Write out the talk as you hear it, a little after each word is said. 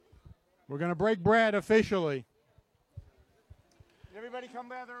We're going to break bread officially. Everybody come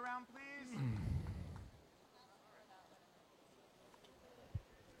gather around, please.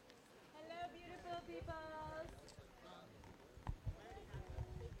 Hello, beautiful people.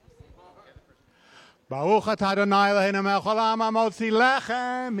 Baruch atah Adonai Eloheinu melech haolam hamotzi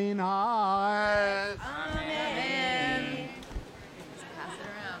lechem min haaretz. Amen. Just pass it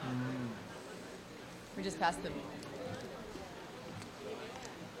around. We just passed them.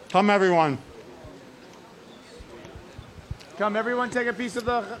 Come, everyone. Come, everyone, take a piece of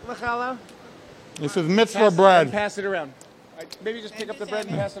the challah. This is mitzvah bread. And pass it around. Maybe just pick up the bread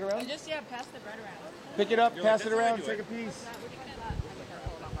and pass it around. Just, pass the bread around. Pick it up, pass it around, take a piece. Is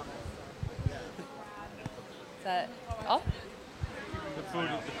that all? The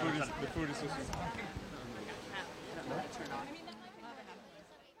food is just...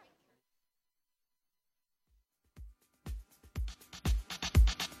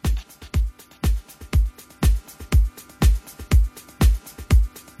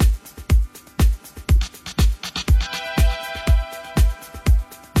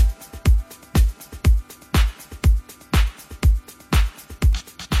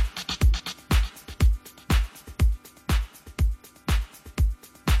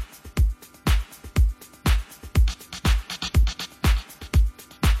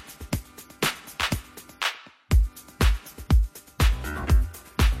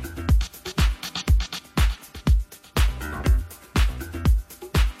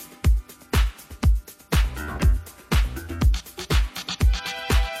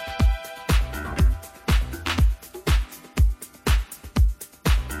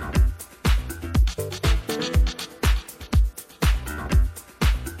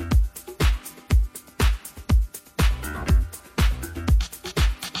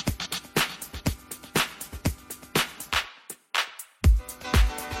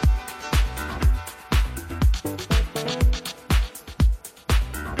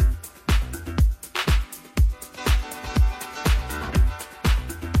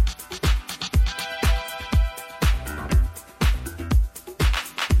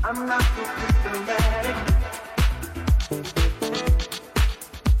 I'm not so systematic.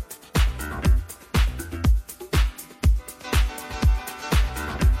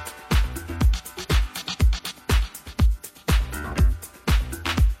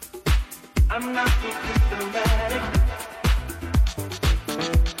 I'm not so systematic.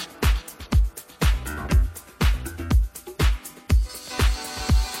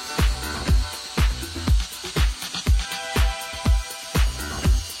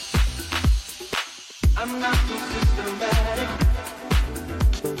 I'm not so systematic. I'm not so systematic.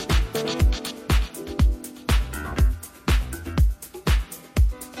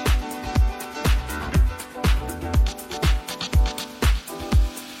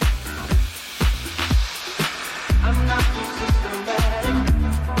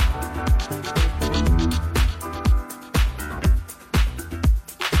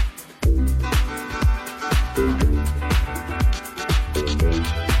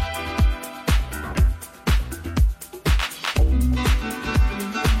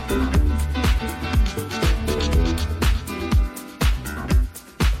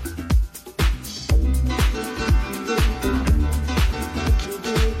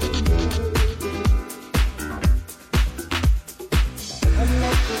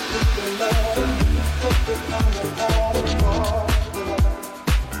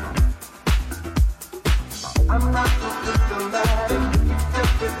 I'm not so systematic. It's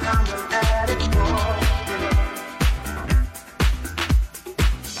just that I'm an addict for it.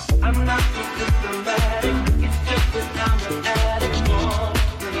 I'm not so systematic. It's just that I'm an addict for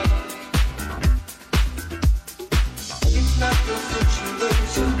it. It's not your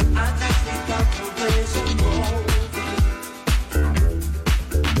situation. I just need calculation for it.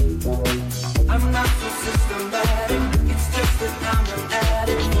 I'm not so systematic. It's just that I'm an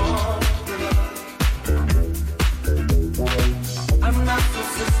addict for it. I'm not so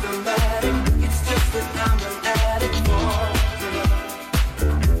systematic. It's just that I'm an addict for it.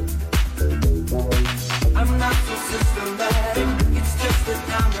 I'm not so systematic. It's just that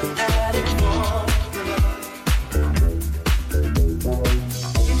I'm an addict for it.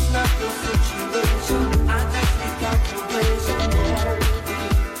 It's not your situation. I just need calculation.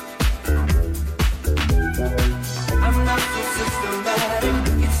 I'm not so systematic.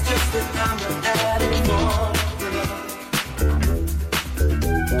 It's just that I'm an addict for it.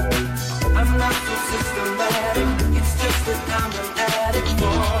 I'm not so systematic.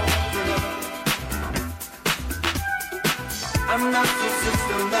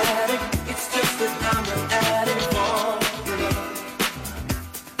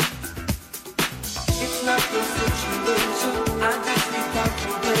 the situation. I just need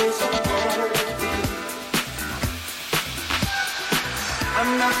confirmation.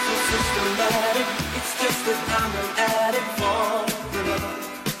 I'm not so systematic. It's just that I'm an addict for love.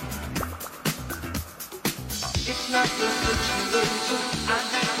 It's not the situation. I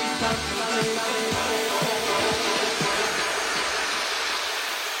just need confirmation.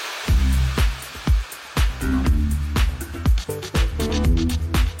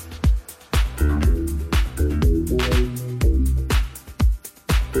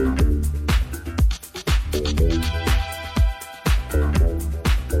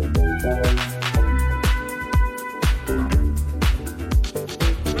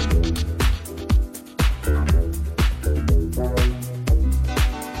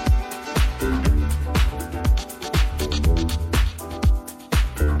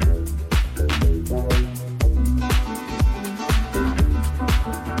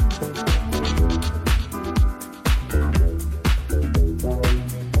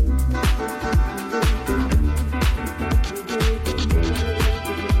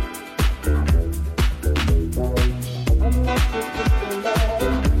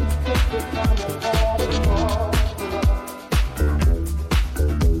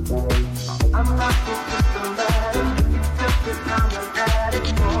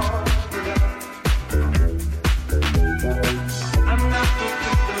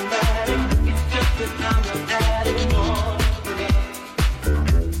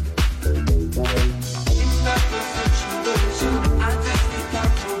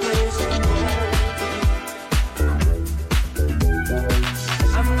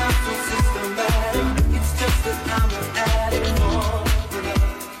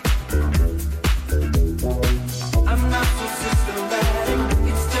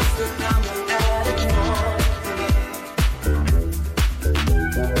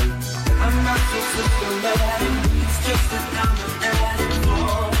 I'm not so systematic.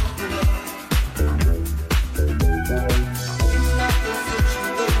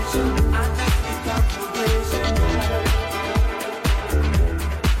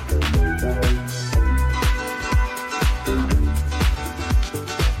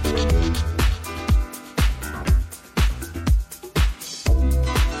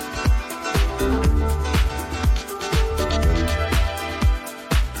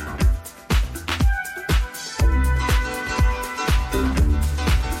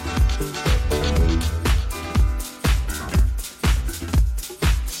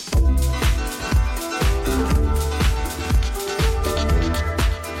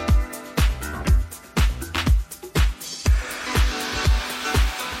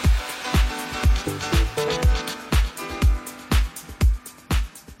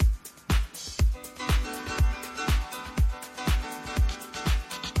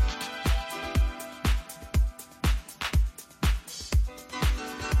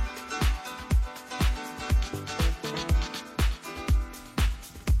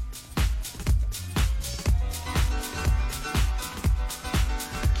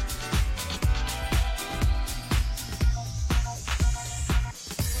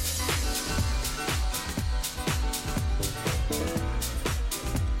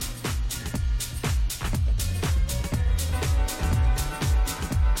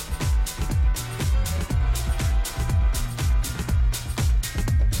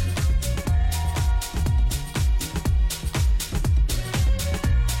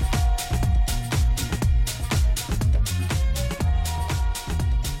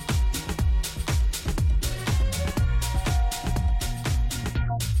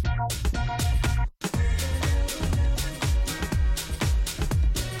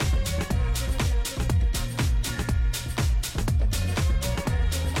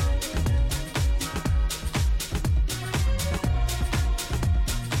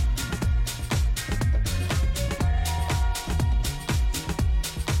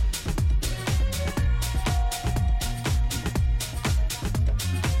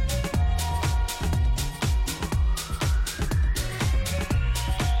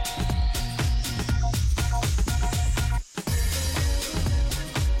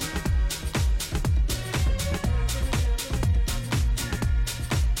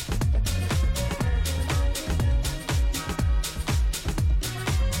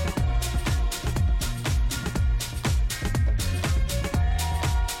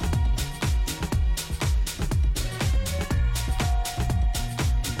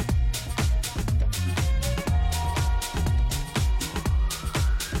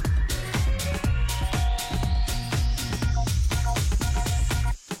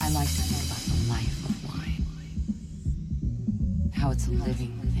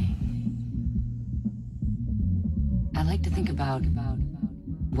 like to think about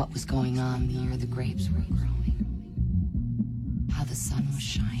what was going on the year the grapes were growing, how the sun was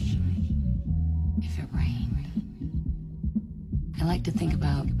shining, if it rained. I like to think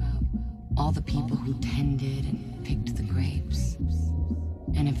about all the people who tended and picked the grapes,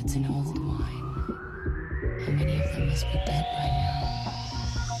 and if it's an old wine, how many of them must be dead by now.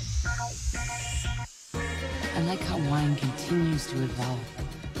 I like how wine continues to evolve.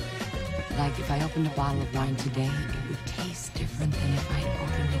 Like if I opened a bottle of wine today, it would taste different than if I'd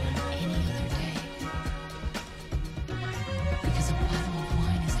opened it on any other day. Because a bottle of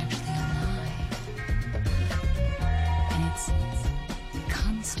wine is actually alive. And it's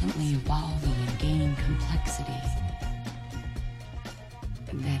constantly evolving and gaining complexity.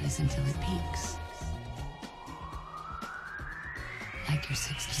 And that is until it peaks. Like your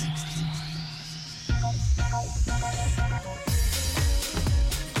 60 wine.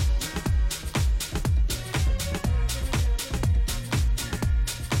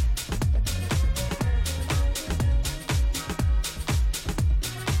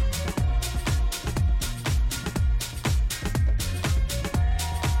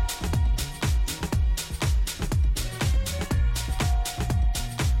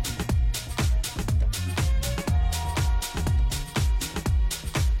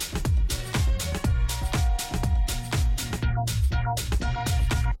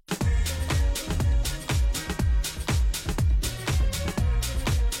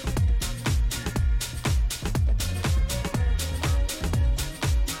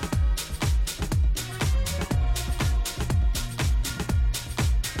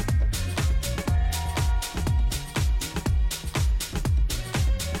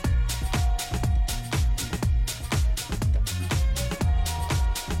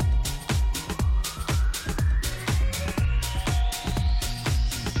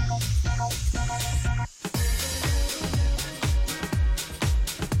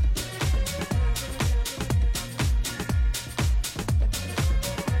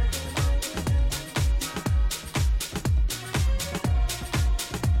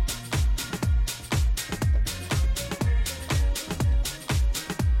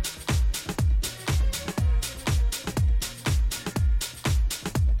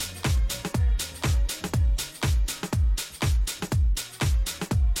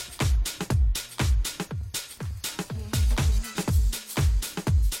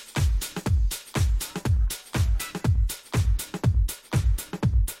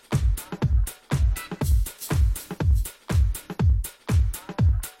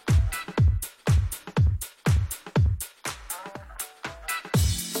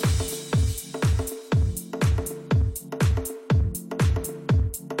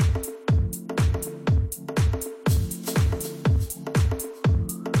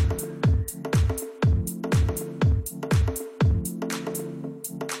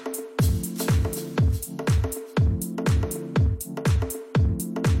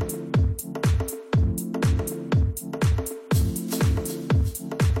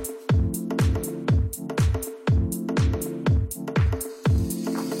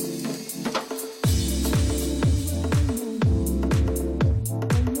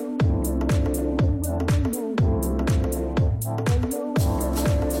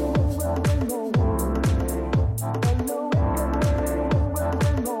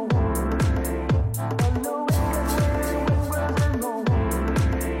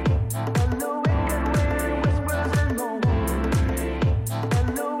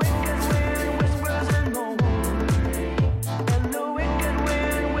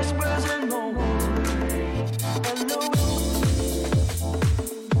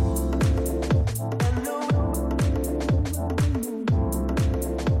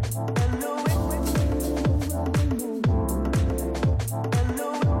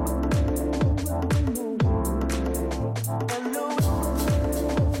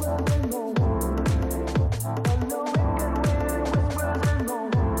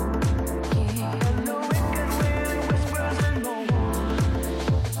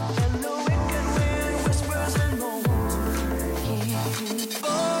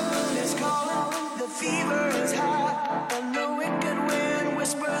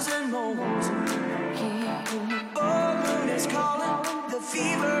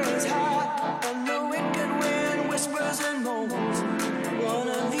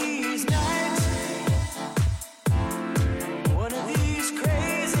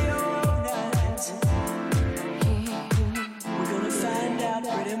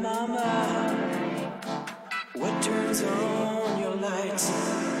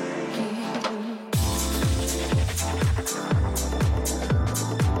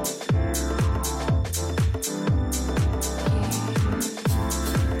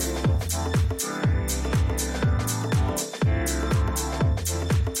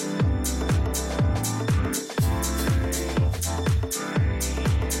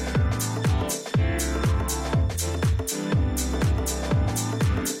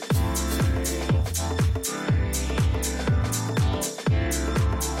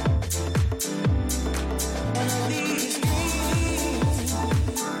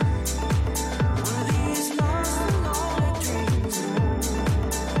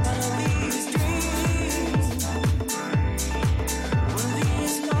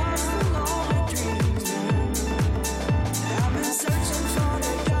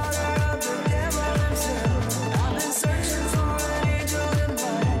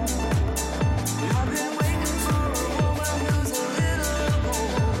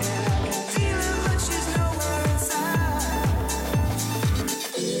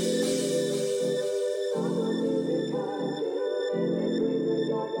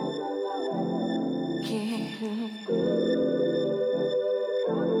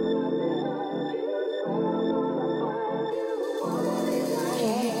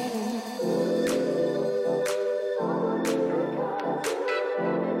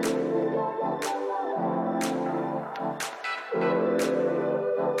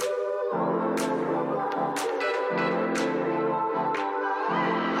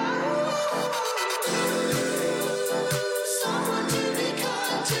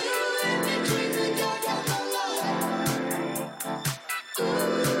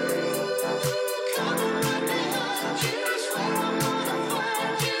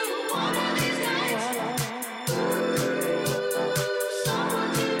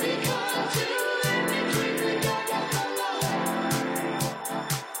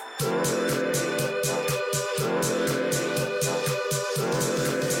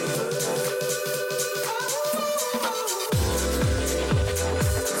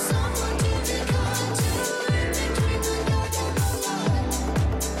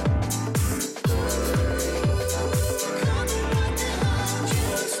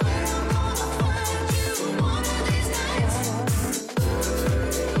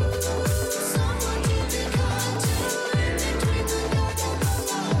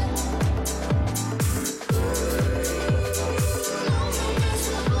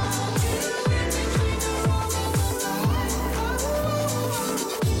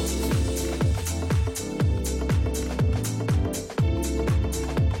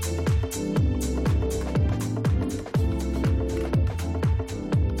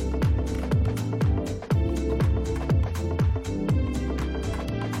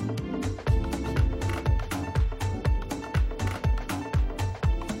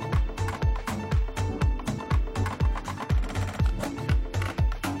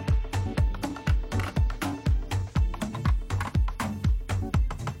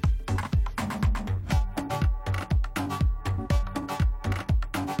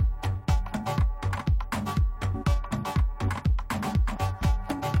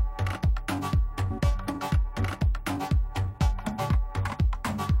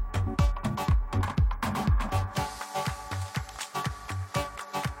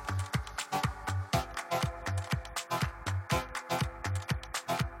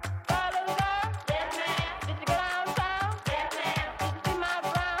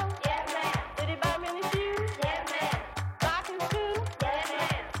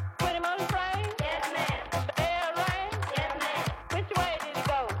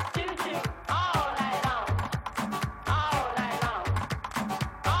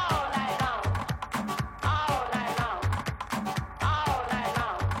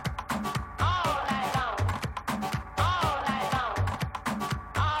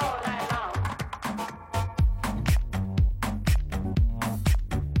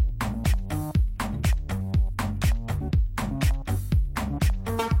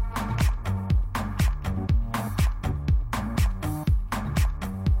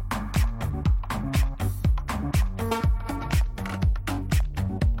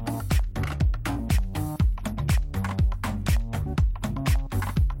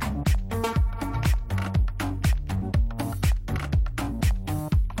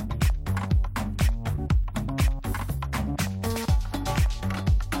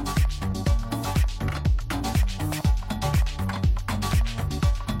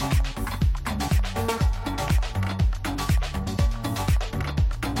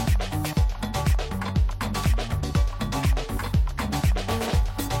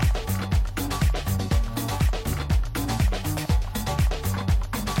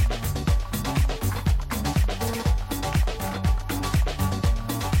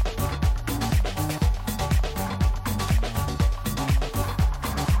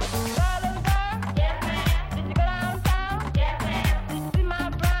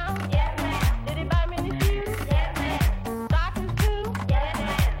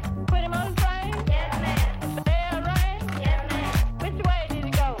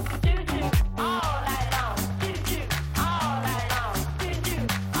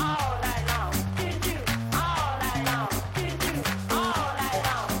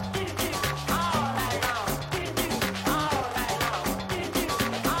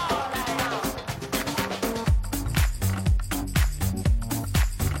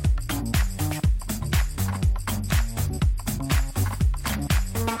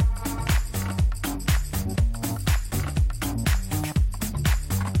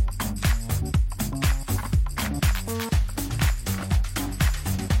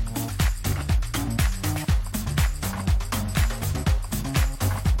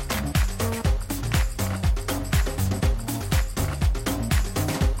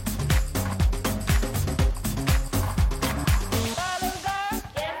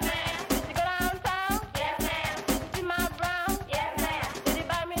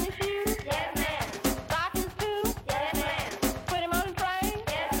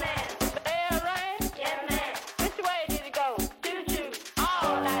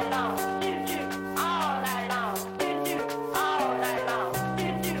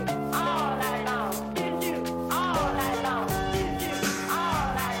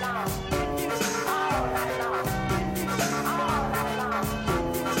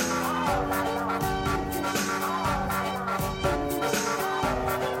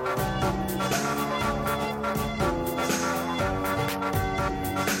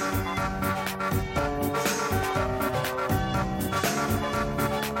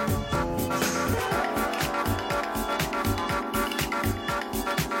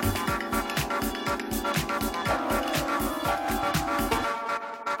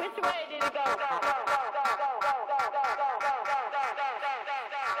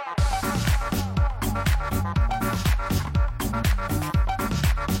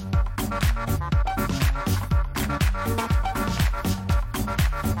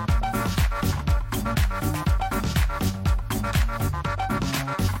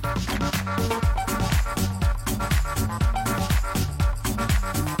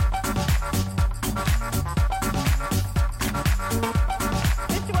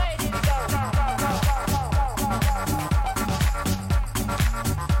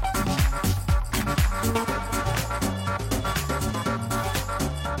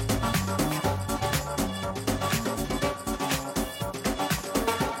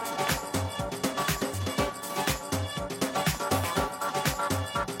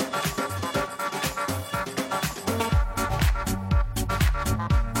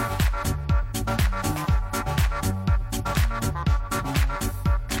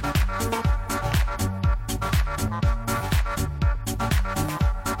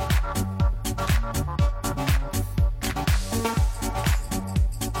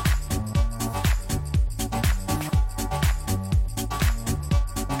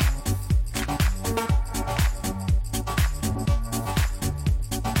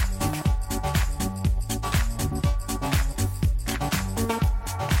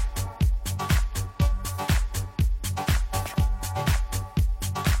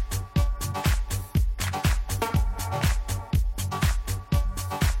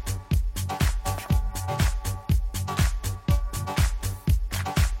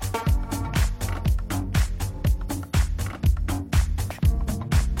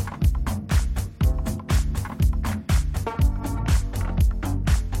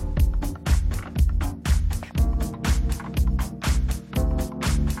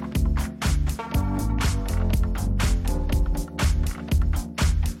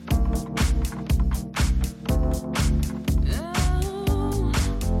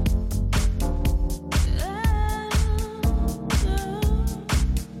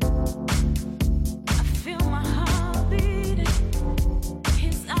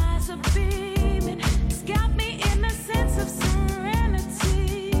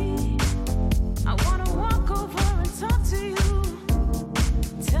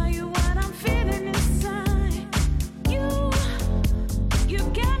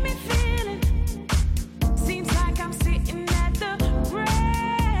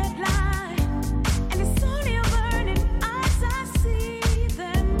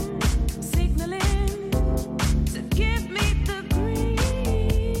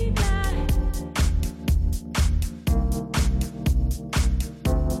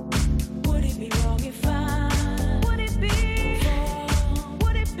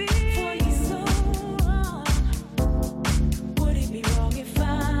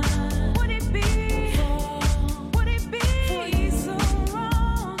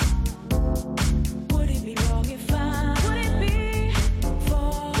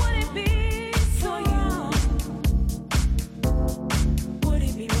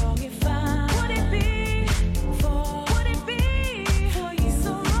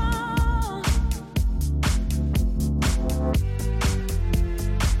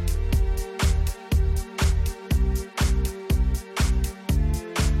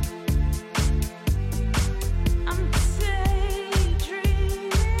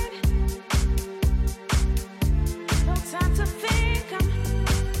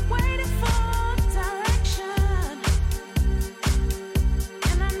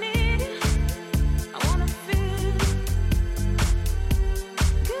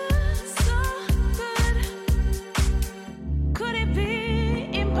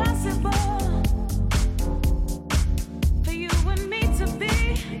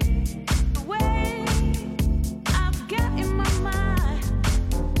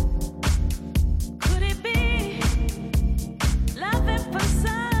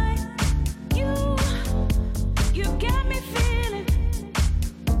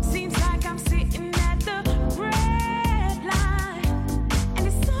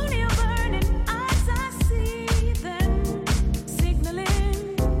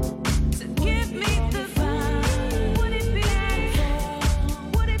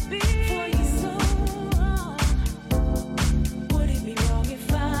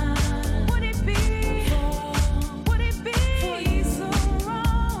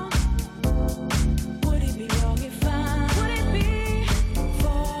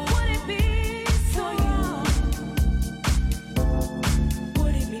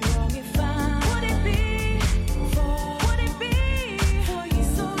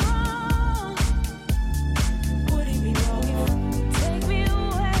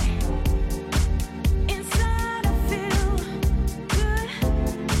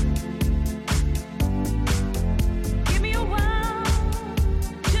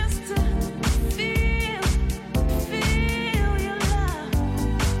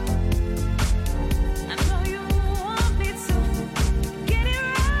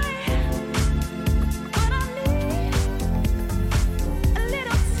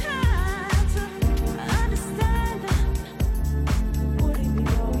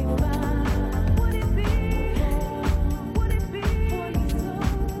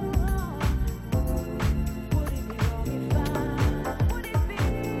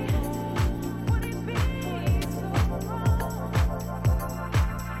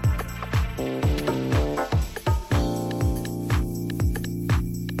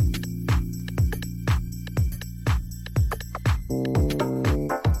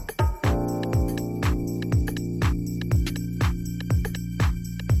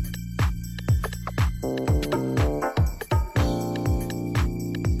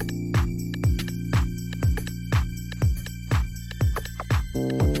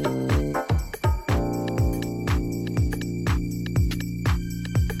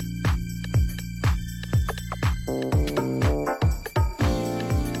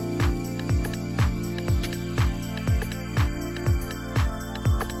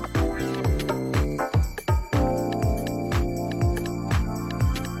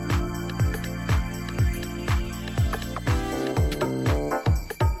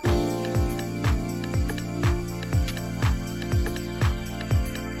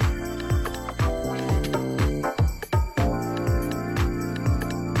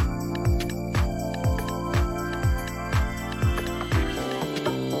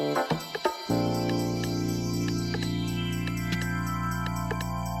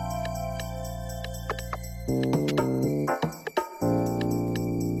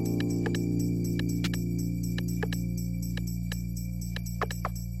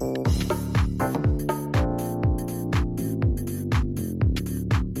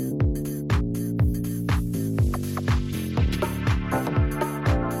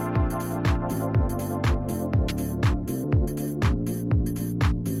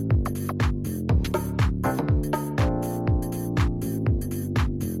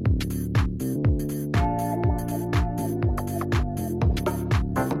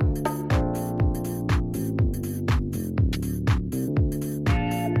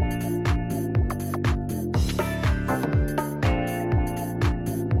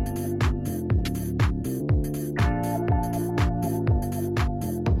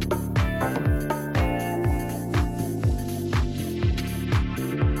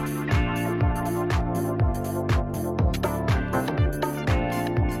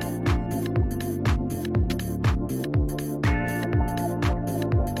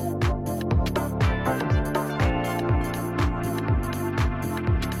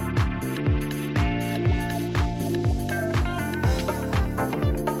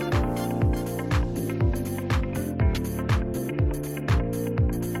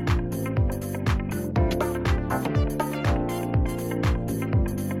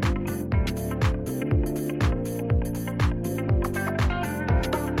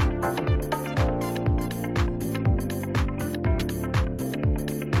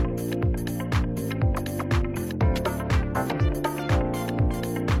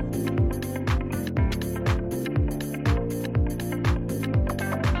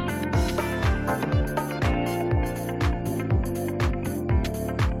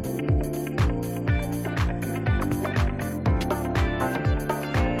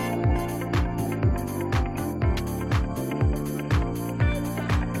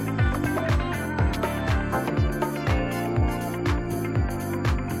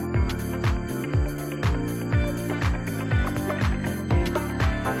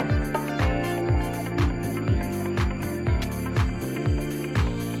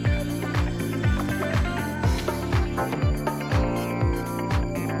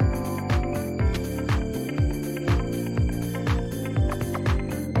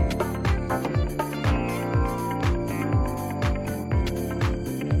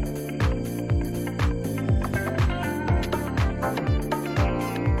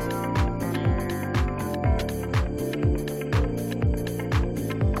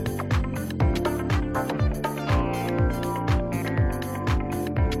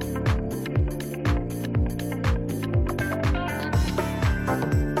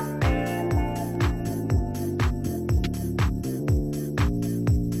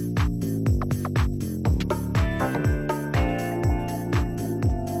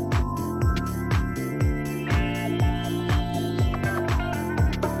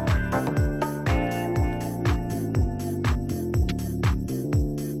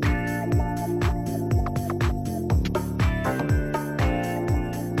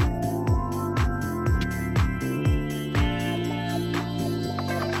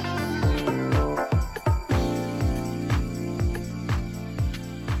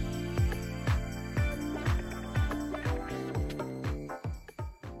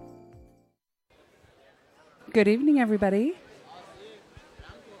 Good evening, everybody.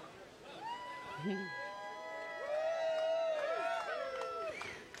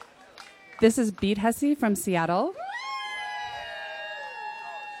 This is Beat Hesse from Seattle.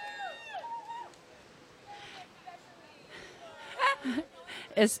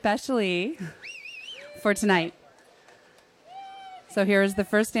 Especially for tonight. So here is the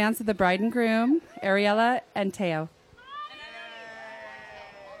first dance of the bride and groom, Ariella and Tao.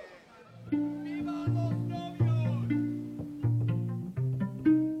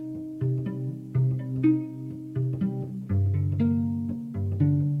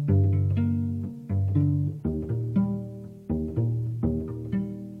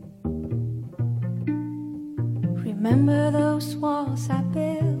 Remember those walls I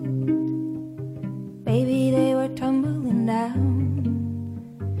built? Baby, they were tumbling down.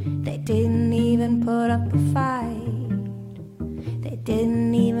 They didn't even put up a fight. They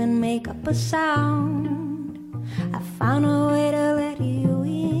didn't even make up a sound. I found a way to let you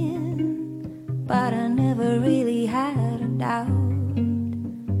in, but I never really had a doubt.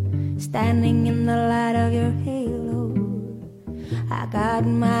 Standing in the light of your halo, I got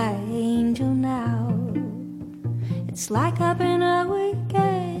my angel now. It's like I've been a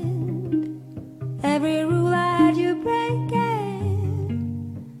weekend. Every rule I had you breaking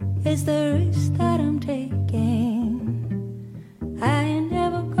is the risk that I'm taking. I ain't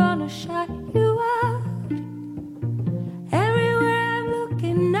never gonna shut you out. Everywhere I'm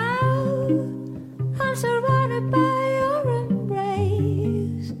looking now, I'm surrounded by your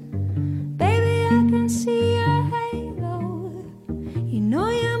embrace. Baby, I can see your halo. You know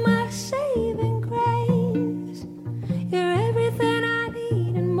you're my saving grace. You're everything I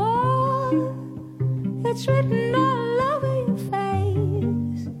need and more. It's written all over your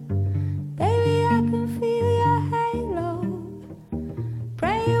face. Baby, I can feel your halo.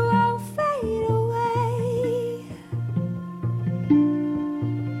 Pray you won't fade away.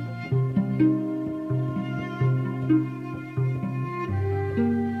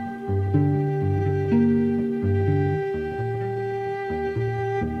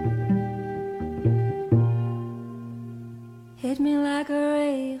 Hit me like a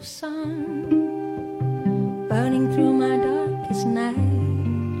ray of sun, burning through my darkest night.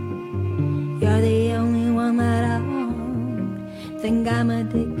 You're the only one that I want. Think I'm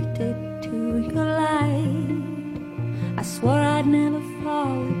addicted to your light. I swore I'd never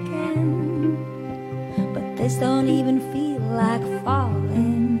fall again, but this don't even feel like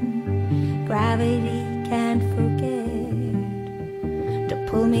falling. Gravity can't forget to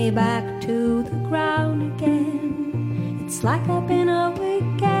pull me back to the ground again. It's like I've been a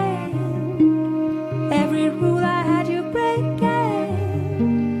weekend. Every rule I had you breaking,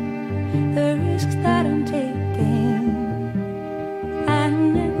 the risks that I'm taking.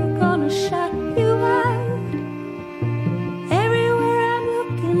 I'm never gonna shut you out. Everywhere I'm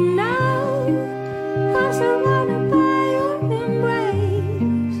looking now, I'm surrounded by your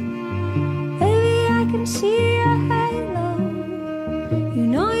embrace. Baby, I can see your halo. You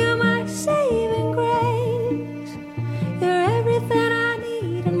know you're my saving grace. You're everything I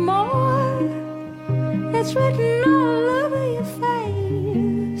need and more. It's written all over your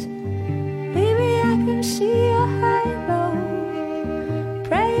face. Baby, I can see your halo.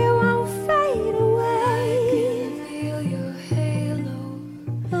 Pray you won't fade away. I can feel your halo.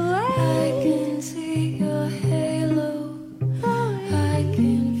 I can see your halo. I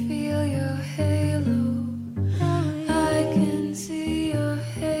can feel your halo. I can see your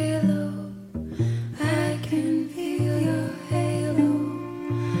halo. I can feel your halo.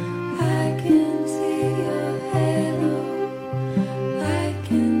 I can see your halo. I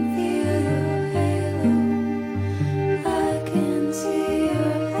can feel your halo. I can see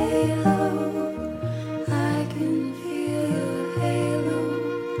your halo. I can feel your halo.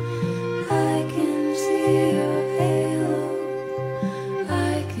 I can see your halo. I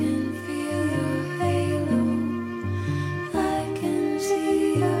can feel your halo. I can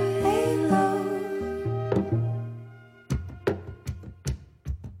see your halo.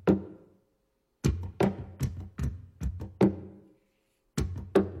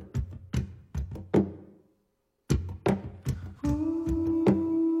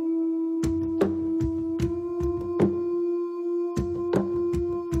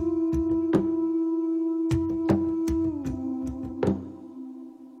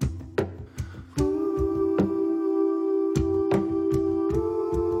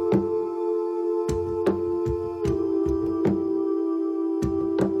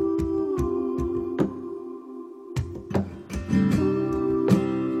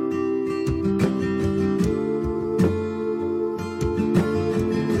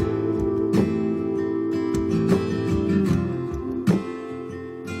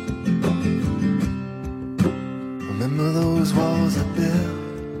 Remember those walls I built?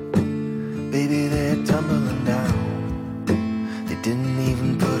 Baby, they're tumbling down. They didn't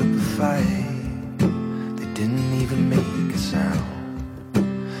even put up a fight. They didn't even make a sound.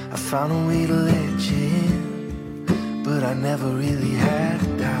 I found a way to let you in, but I never really had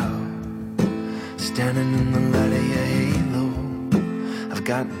a doubt. Standing in the light of your halo, I've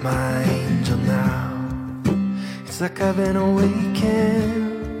got my angel now. It's like I've been awakened.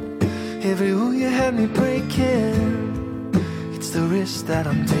 Every rule you had me breaking, it's the risk that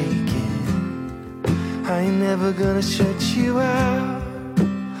I'm taking. I ain't never gonna shut you out.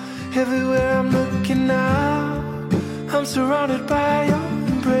 Everywhere I'm looking now, I'm surrounded by your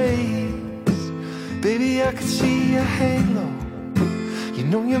embrace. Baby, I could see a halo. You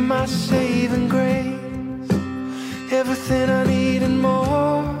know you're my saving grace. Everything I need and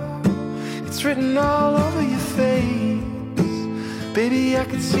more. It's written all over your face. Baby, I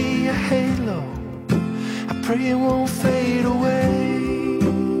could see a halo. I pray it won't fade away.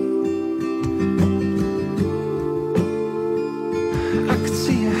 I could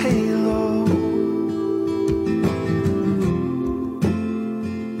see a halo.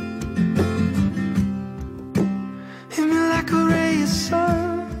 Hit me like a ray of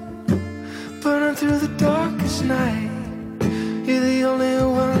sun, burning through the darkest night. You're the only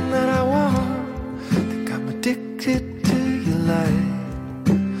one that I want. Think I'm addicted to your light.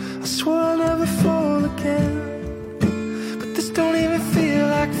 I swore I'll never fall again, but this don't even feel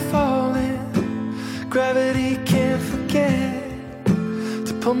like falling. Gravity can't forget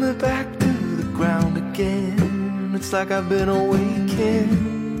to pull me back to the ground again. It's like I've been awakened.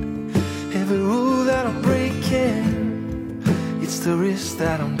 Every rule that I'm breaking, it's the risk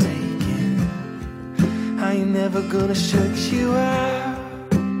that I'm taking. I ain't never gonna shut you out.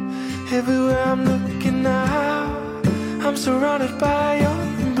 Everywhere I'm looking now, I'm surrounded by your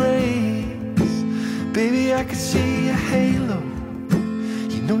embrace. Baby, I can see a halo.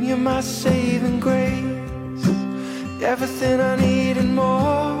 You know you're my saving grace. Everything I need and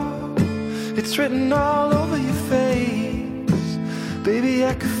more. It's written all over your face. Baby,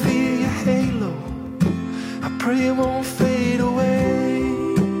 I can feel your halo. I pray it won't fade away.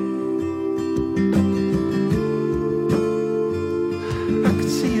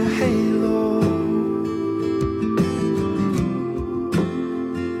 See a halo.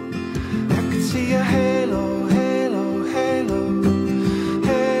 I can see a halo, halo, halo,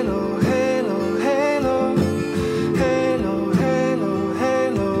 halo, halo, halo, halo, halo,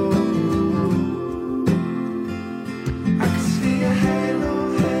 halo. I can see a halo,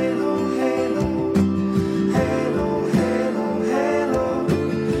 halo, halo, halo, halo, halo,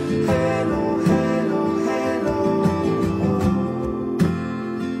 halo, halo, halo.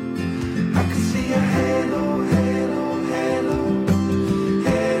 I can see a halo, halo, halo,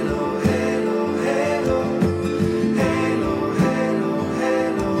 halo, halo, halo, halo, halo,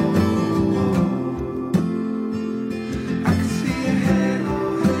 halo. I can see a halo,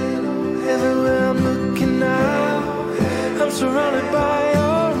 halo. Everywhere I'm looking now, I'm surrounded by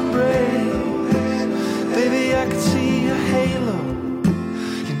your embrace. Baby, I can see a halo.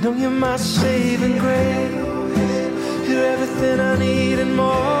 You know you're my saving grace. You're everything I need and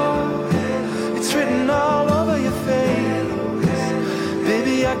more. It's written all over your face.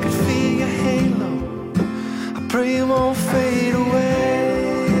 Baby, I could feel your halo. I pray it won't fade away.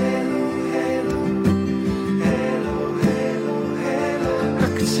 I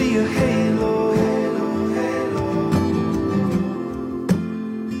could see your halo.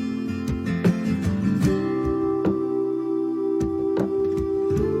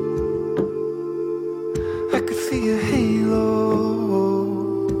 I could feel your halo.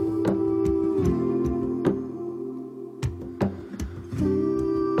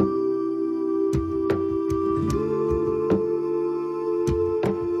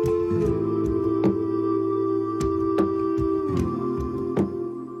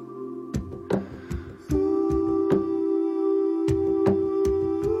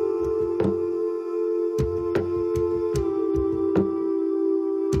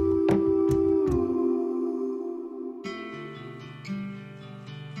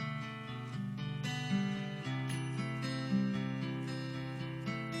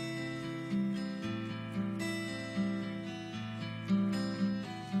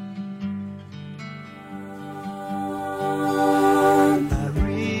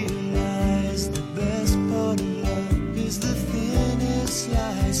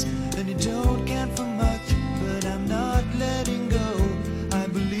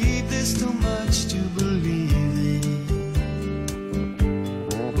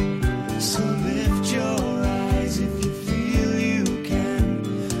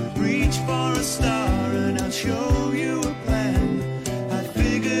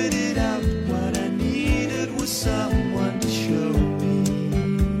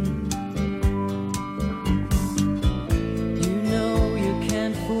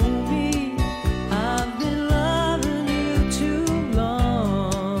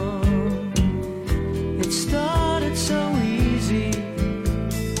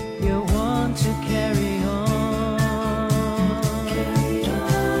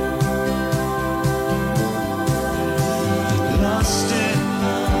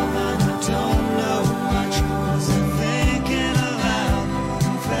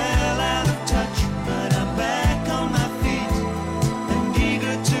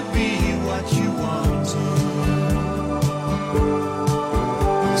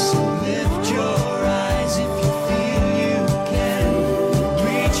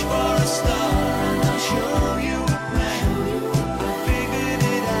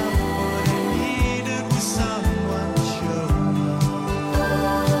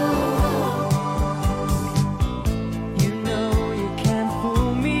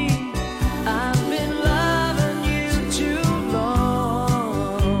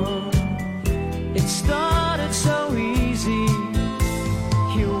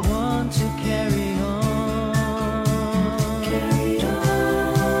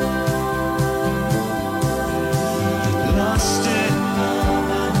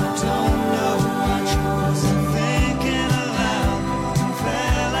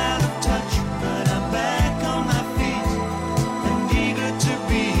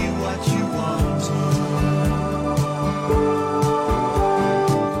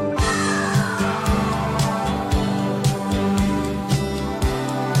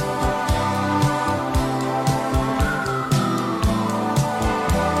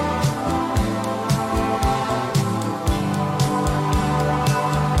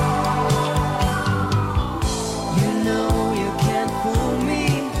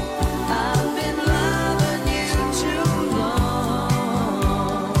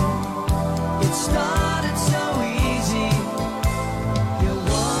 It started so easy. You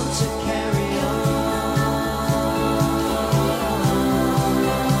want to carry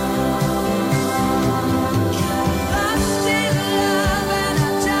lost in love and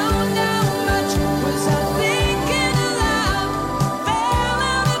I don't know much. Was I thinking aloud? Fell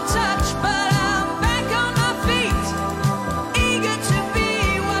out of touch, but I'm back on my feet, eager to be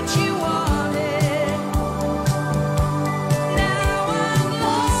what you wanted. Now I'm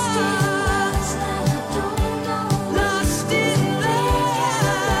lost in love, lost in love,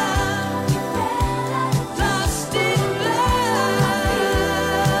 lost in love,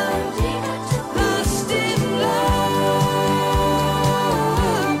 lost in love.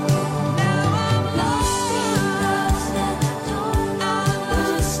 Now I'm lost in love, I'm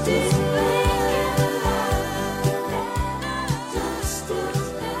lost in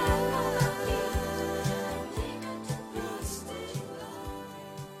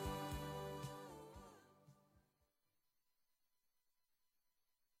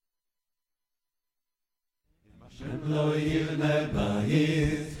Lo yivne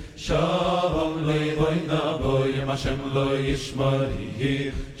bayis, shalom levoina boy, Hashem lo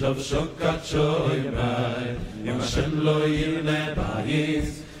yishmarihi, shav shokat shoymai. Hashem lo yivne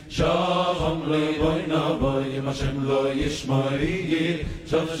bayis, shalom levoina boy, Hashem lo yishmarihi,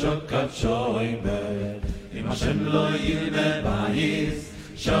 shav shokat shoymai. Hashem lo yivne bayis,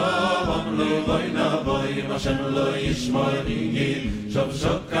 shalom levoina boy, Hashem lo yishmarihi, shav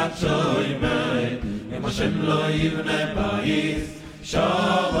shokat shoymai. Hashem lo yivne bayis,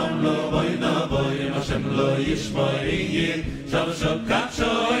 shalom lo boyna boy. Hashem lo yishmarihi, shav shokat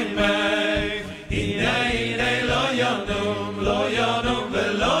shoymei. Hine lo yonum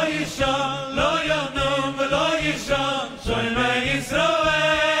velo yishon, lo yonum velo yishon, shoymei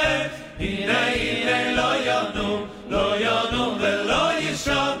Yisroel. Hine lo yonum velo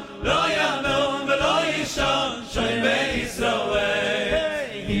yishon, lo yonum velo yishon, shoymei Yisroel.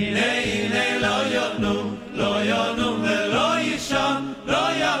 Hine lo yonum velo yishon, lo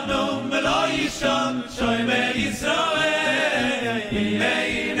yonum velo yishon, shoymei Yisroel. Hine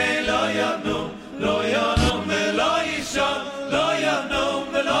lo yonum velo yishon, lo yonum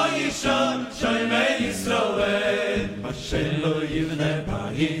velo yishon, shoymei Yisroel. Hashem lo yivne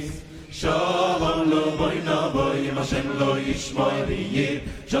bayis, shalom lo boyna boy. Hashem lo yishmarihi,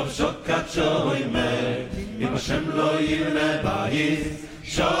 shav shokat shoymei. Hashem lo yivne bayis,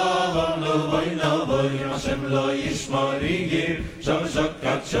 shalom lo boyna boy. Hashem lo yishmarihi, shav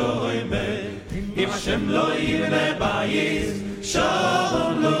shokat shoymei. Hashem lo yivne bayis,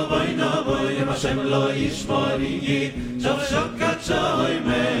 shalom lo boyna boy. Hashem lo yishmarihi, shav shokat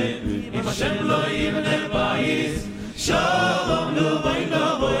shoymei. Hashem lo yivne bayis, shalom lo boyna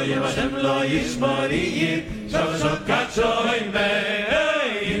boy. Hashem lo yishmarihi, shav shokat shoymei.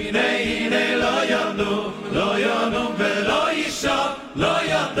 Hine lo yonum velo yishon, lo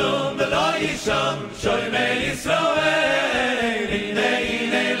yonum velo yishon, shoymei Yisroel.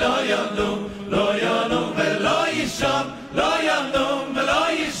 Hine lo yonum velo yishon, lo yonum velo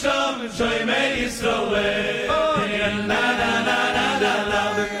yishon, shoymei Yisroel. Na na na na na na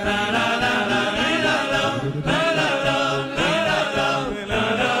na na na na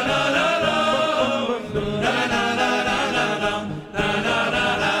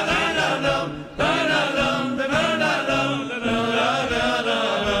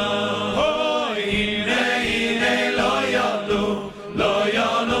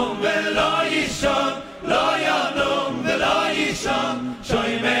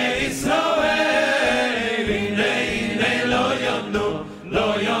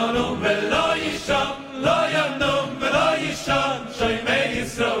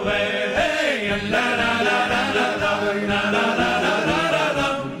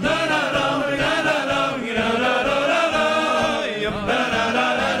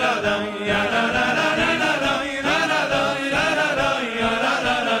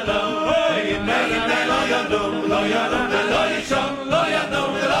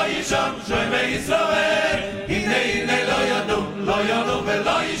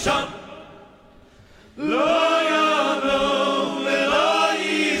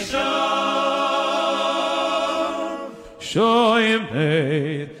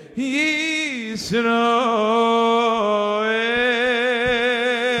shoymei Yisroel.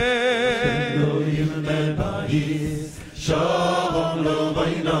 Lo yivne bayis, shalom lo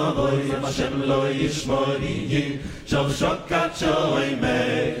boyna boy. Hashem lo yishmarihi, shav shokat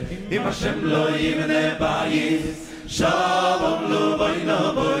shoymei. Hashem lo yivne bayis, shalom lo boyna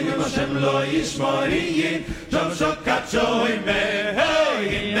boy. Hashem lo yishmarihi, shav shokat shoymei.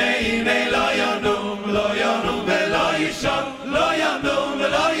 Hine lo yonum velo yishon, lo yonum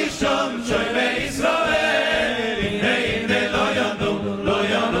velo yishon, shoymei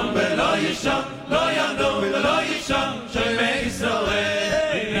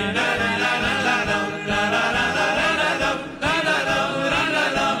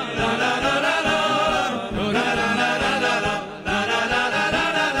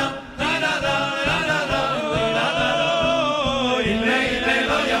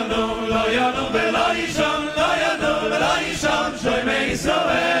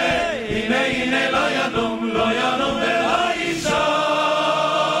Israel, hine hine lo yanum velo yisham.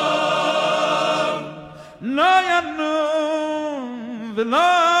 Lo yanum velo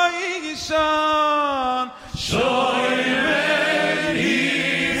yisham. Shoymen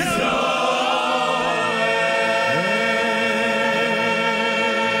Israel,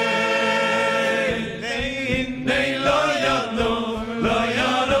 hine lo yanum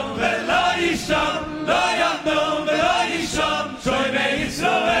velo yisham. Lo yanum velo yisham. Shoymen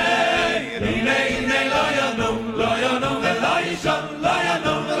Israel, hine lo yanum velo yisham. Lo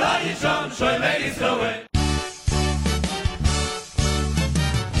yanum velo yisham. Shoymen Israel.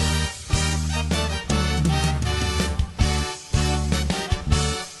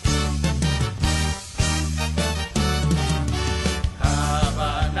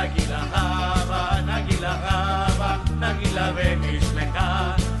 Nagila ונשמחה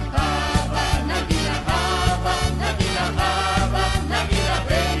hava nagila nagila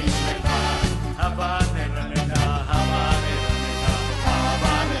ונשמחה hava נרננה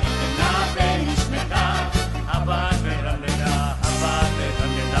ונשמחה hava נרננה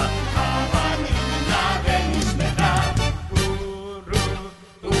ונשמחה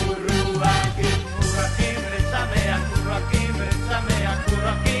ורוחים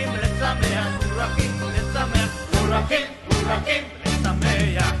לשמח ורוחים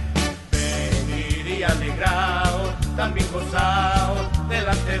לשמח venir y alegraos, también gozaos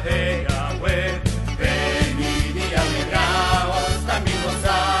delante de Yahweh. Venir y alegraos, también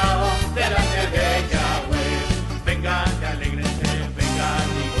gozaos delante de Yahweh. Vengan y alegrense, vengan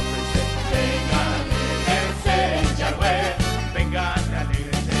y gócense, vengan y alegrense en Yahweh. Vengan y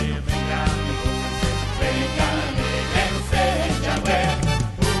alegrense, vengan y gócense, vengan y alegrense en Yahweh.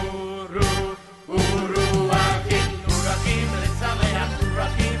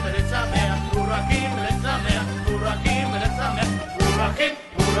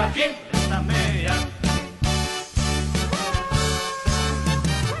 Urachim Sameach.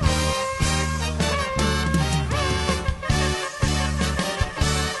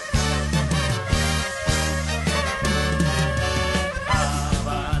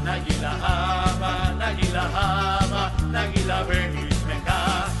 Nagila ונשמחה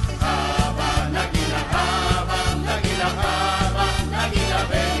hava nagila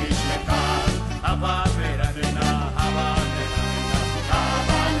ונשמחה hava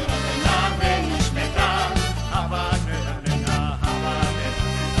נרננה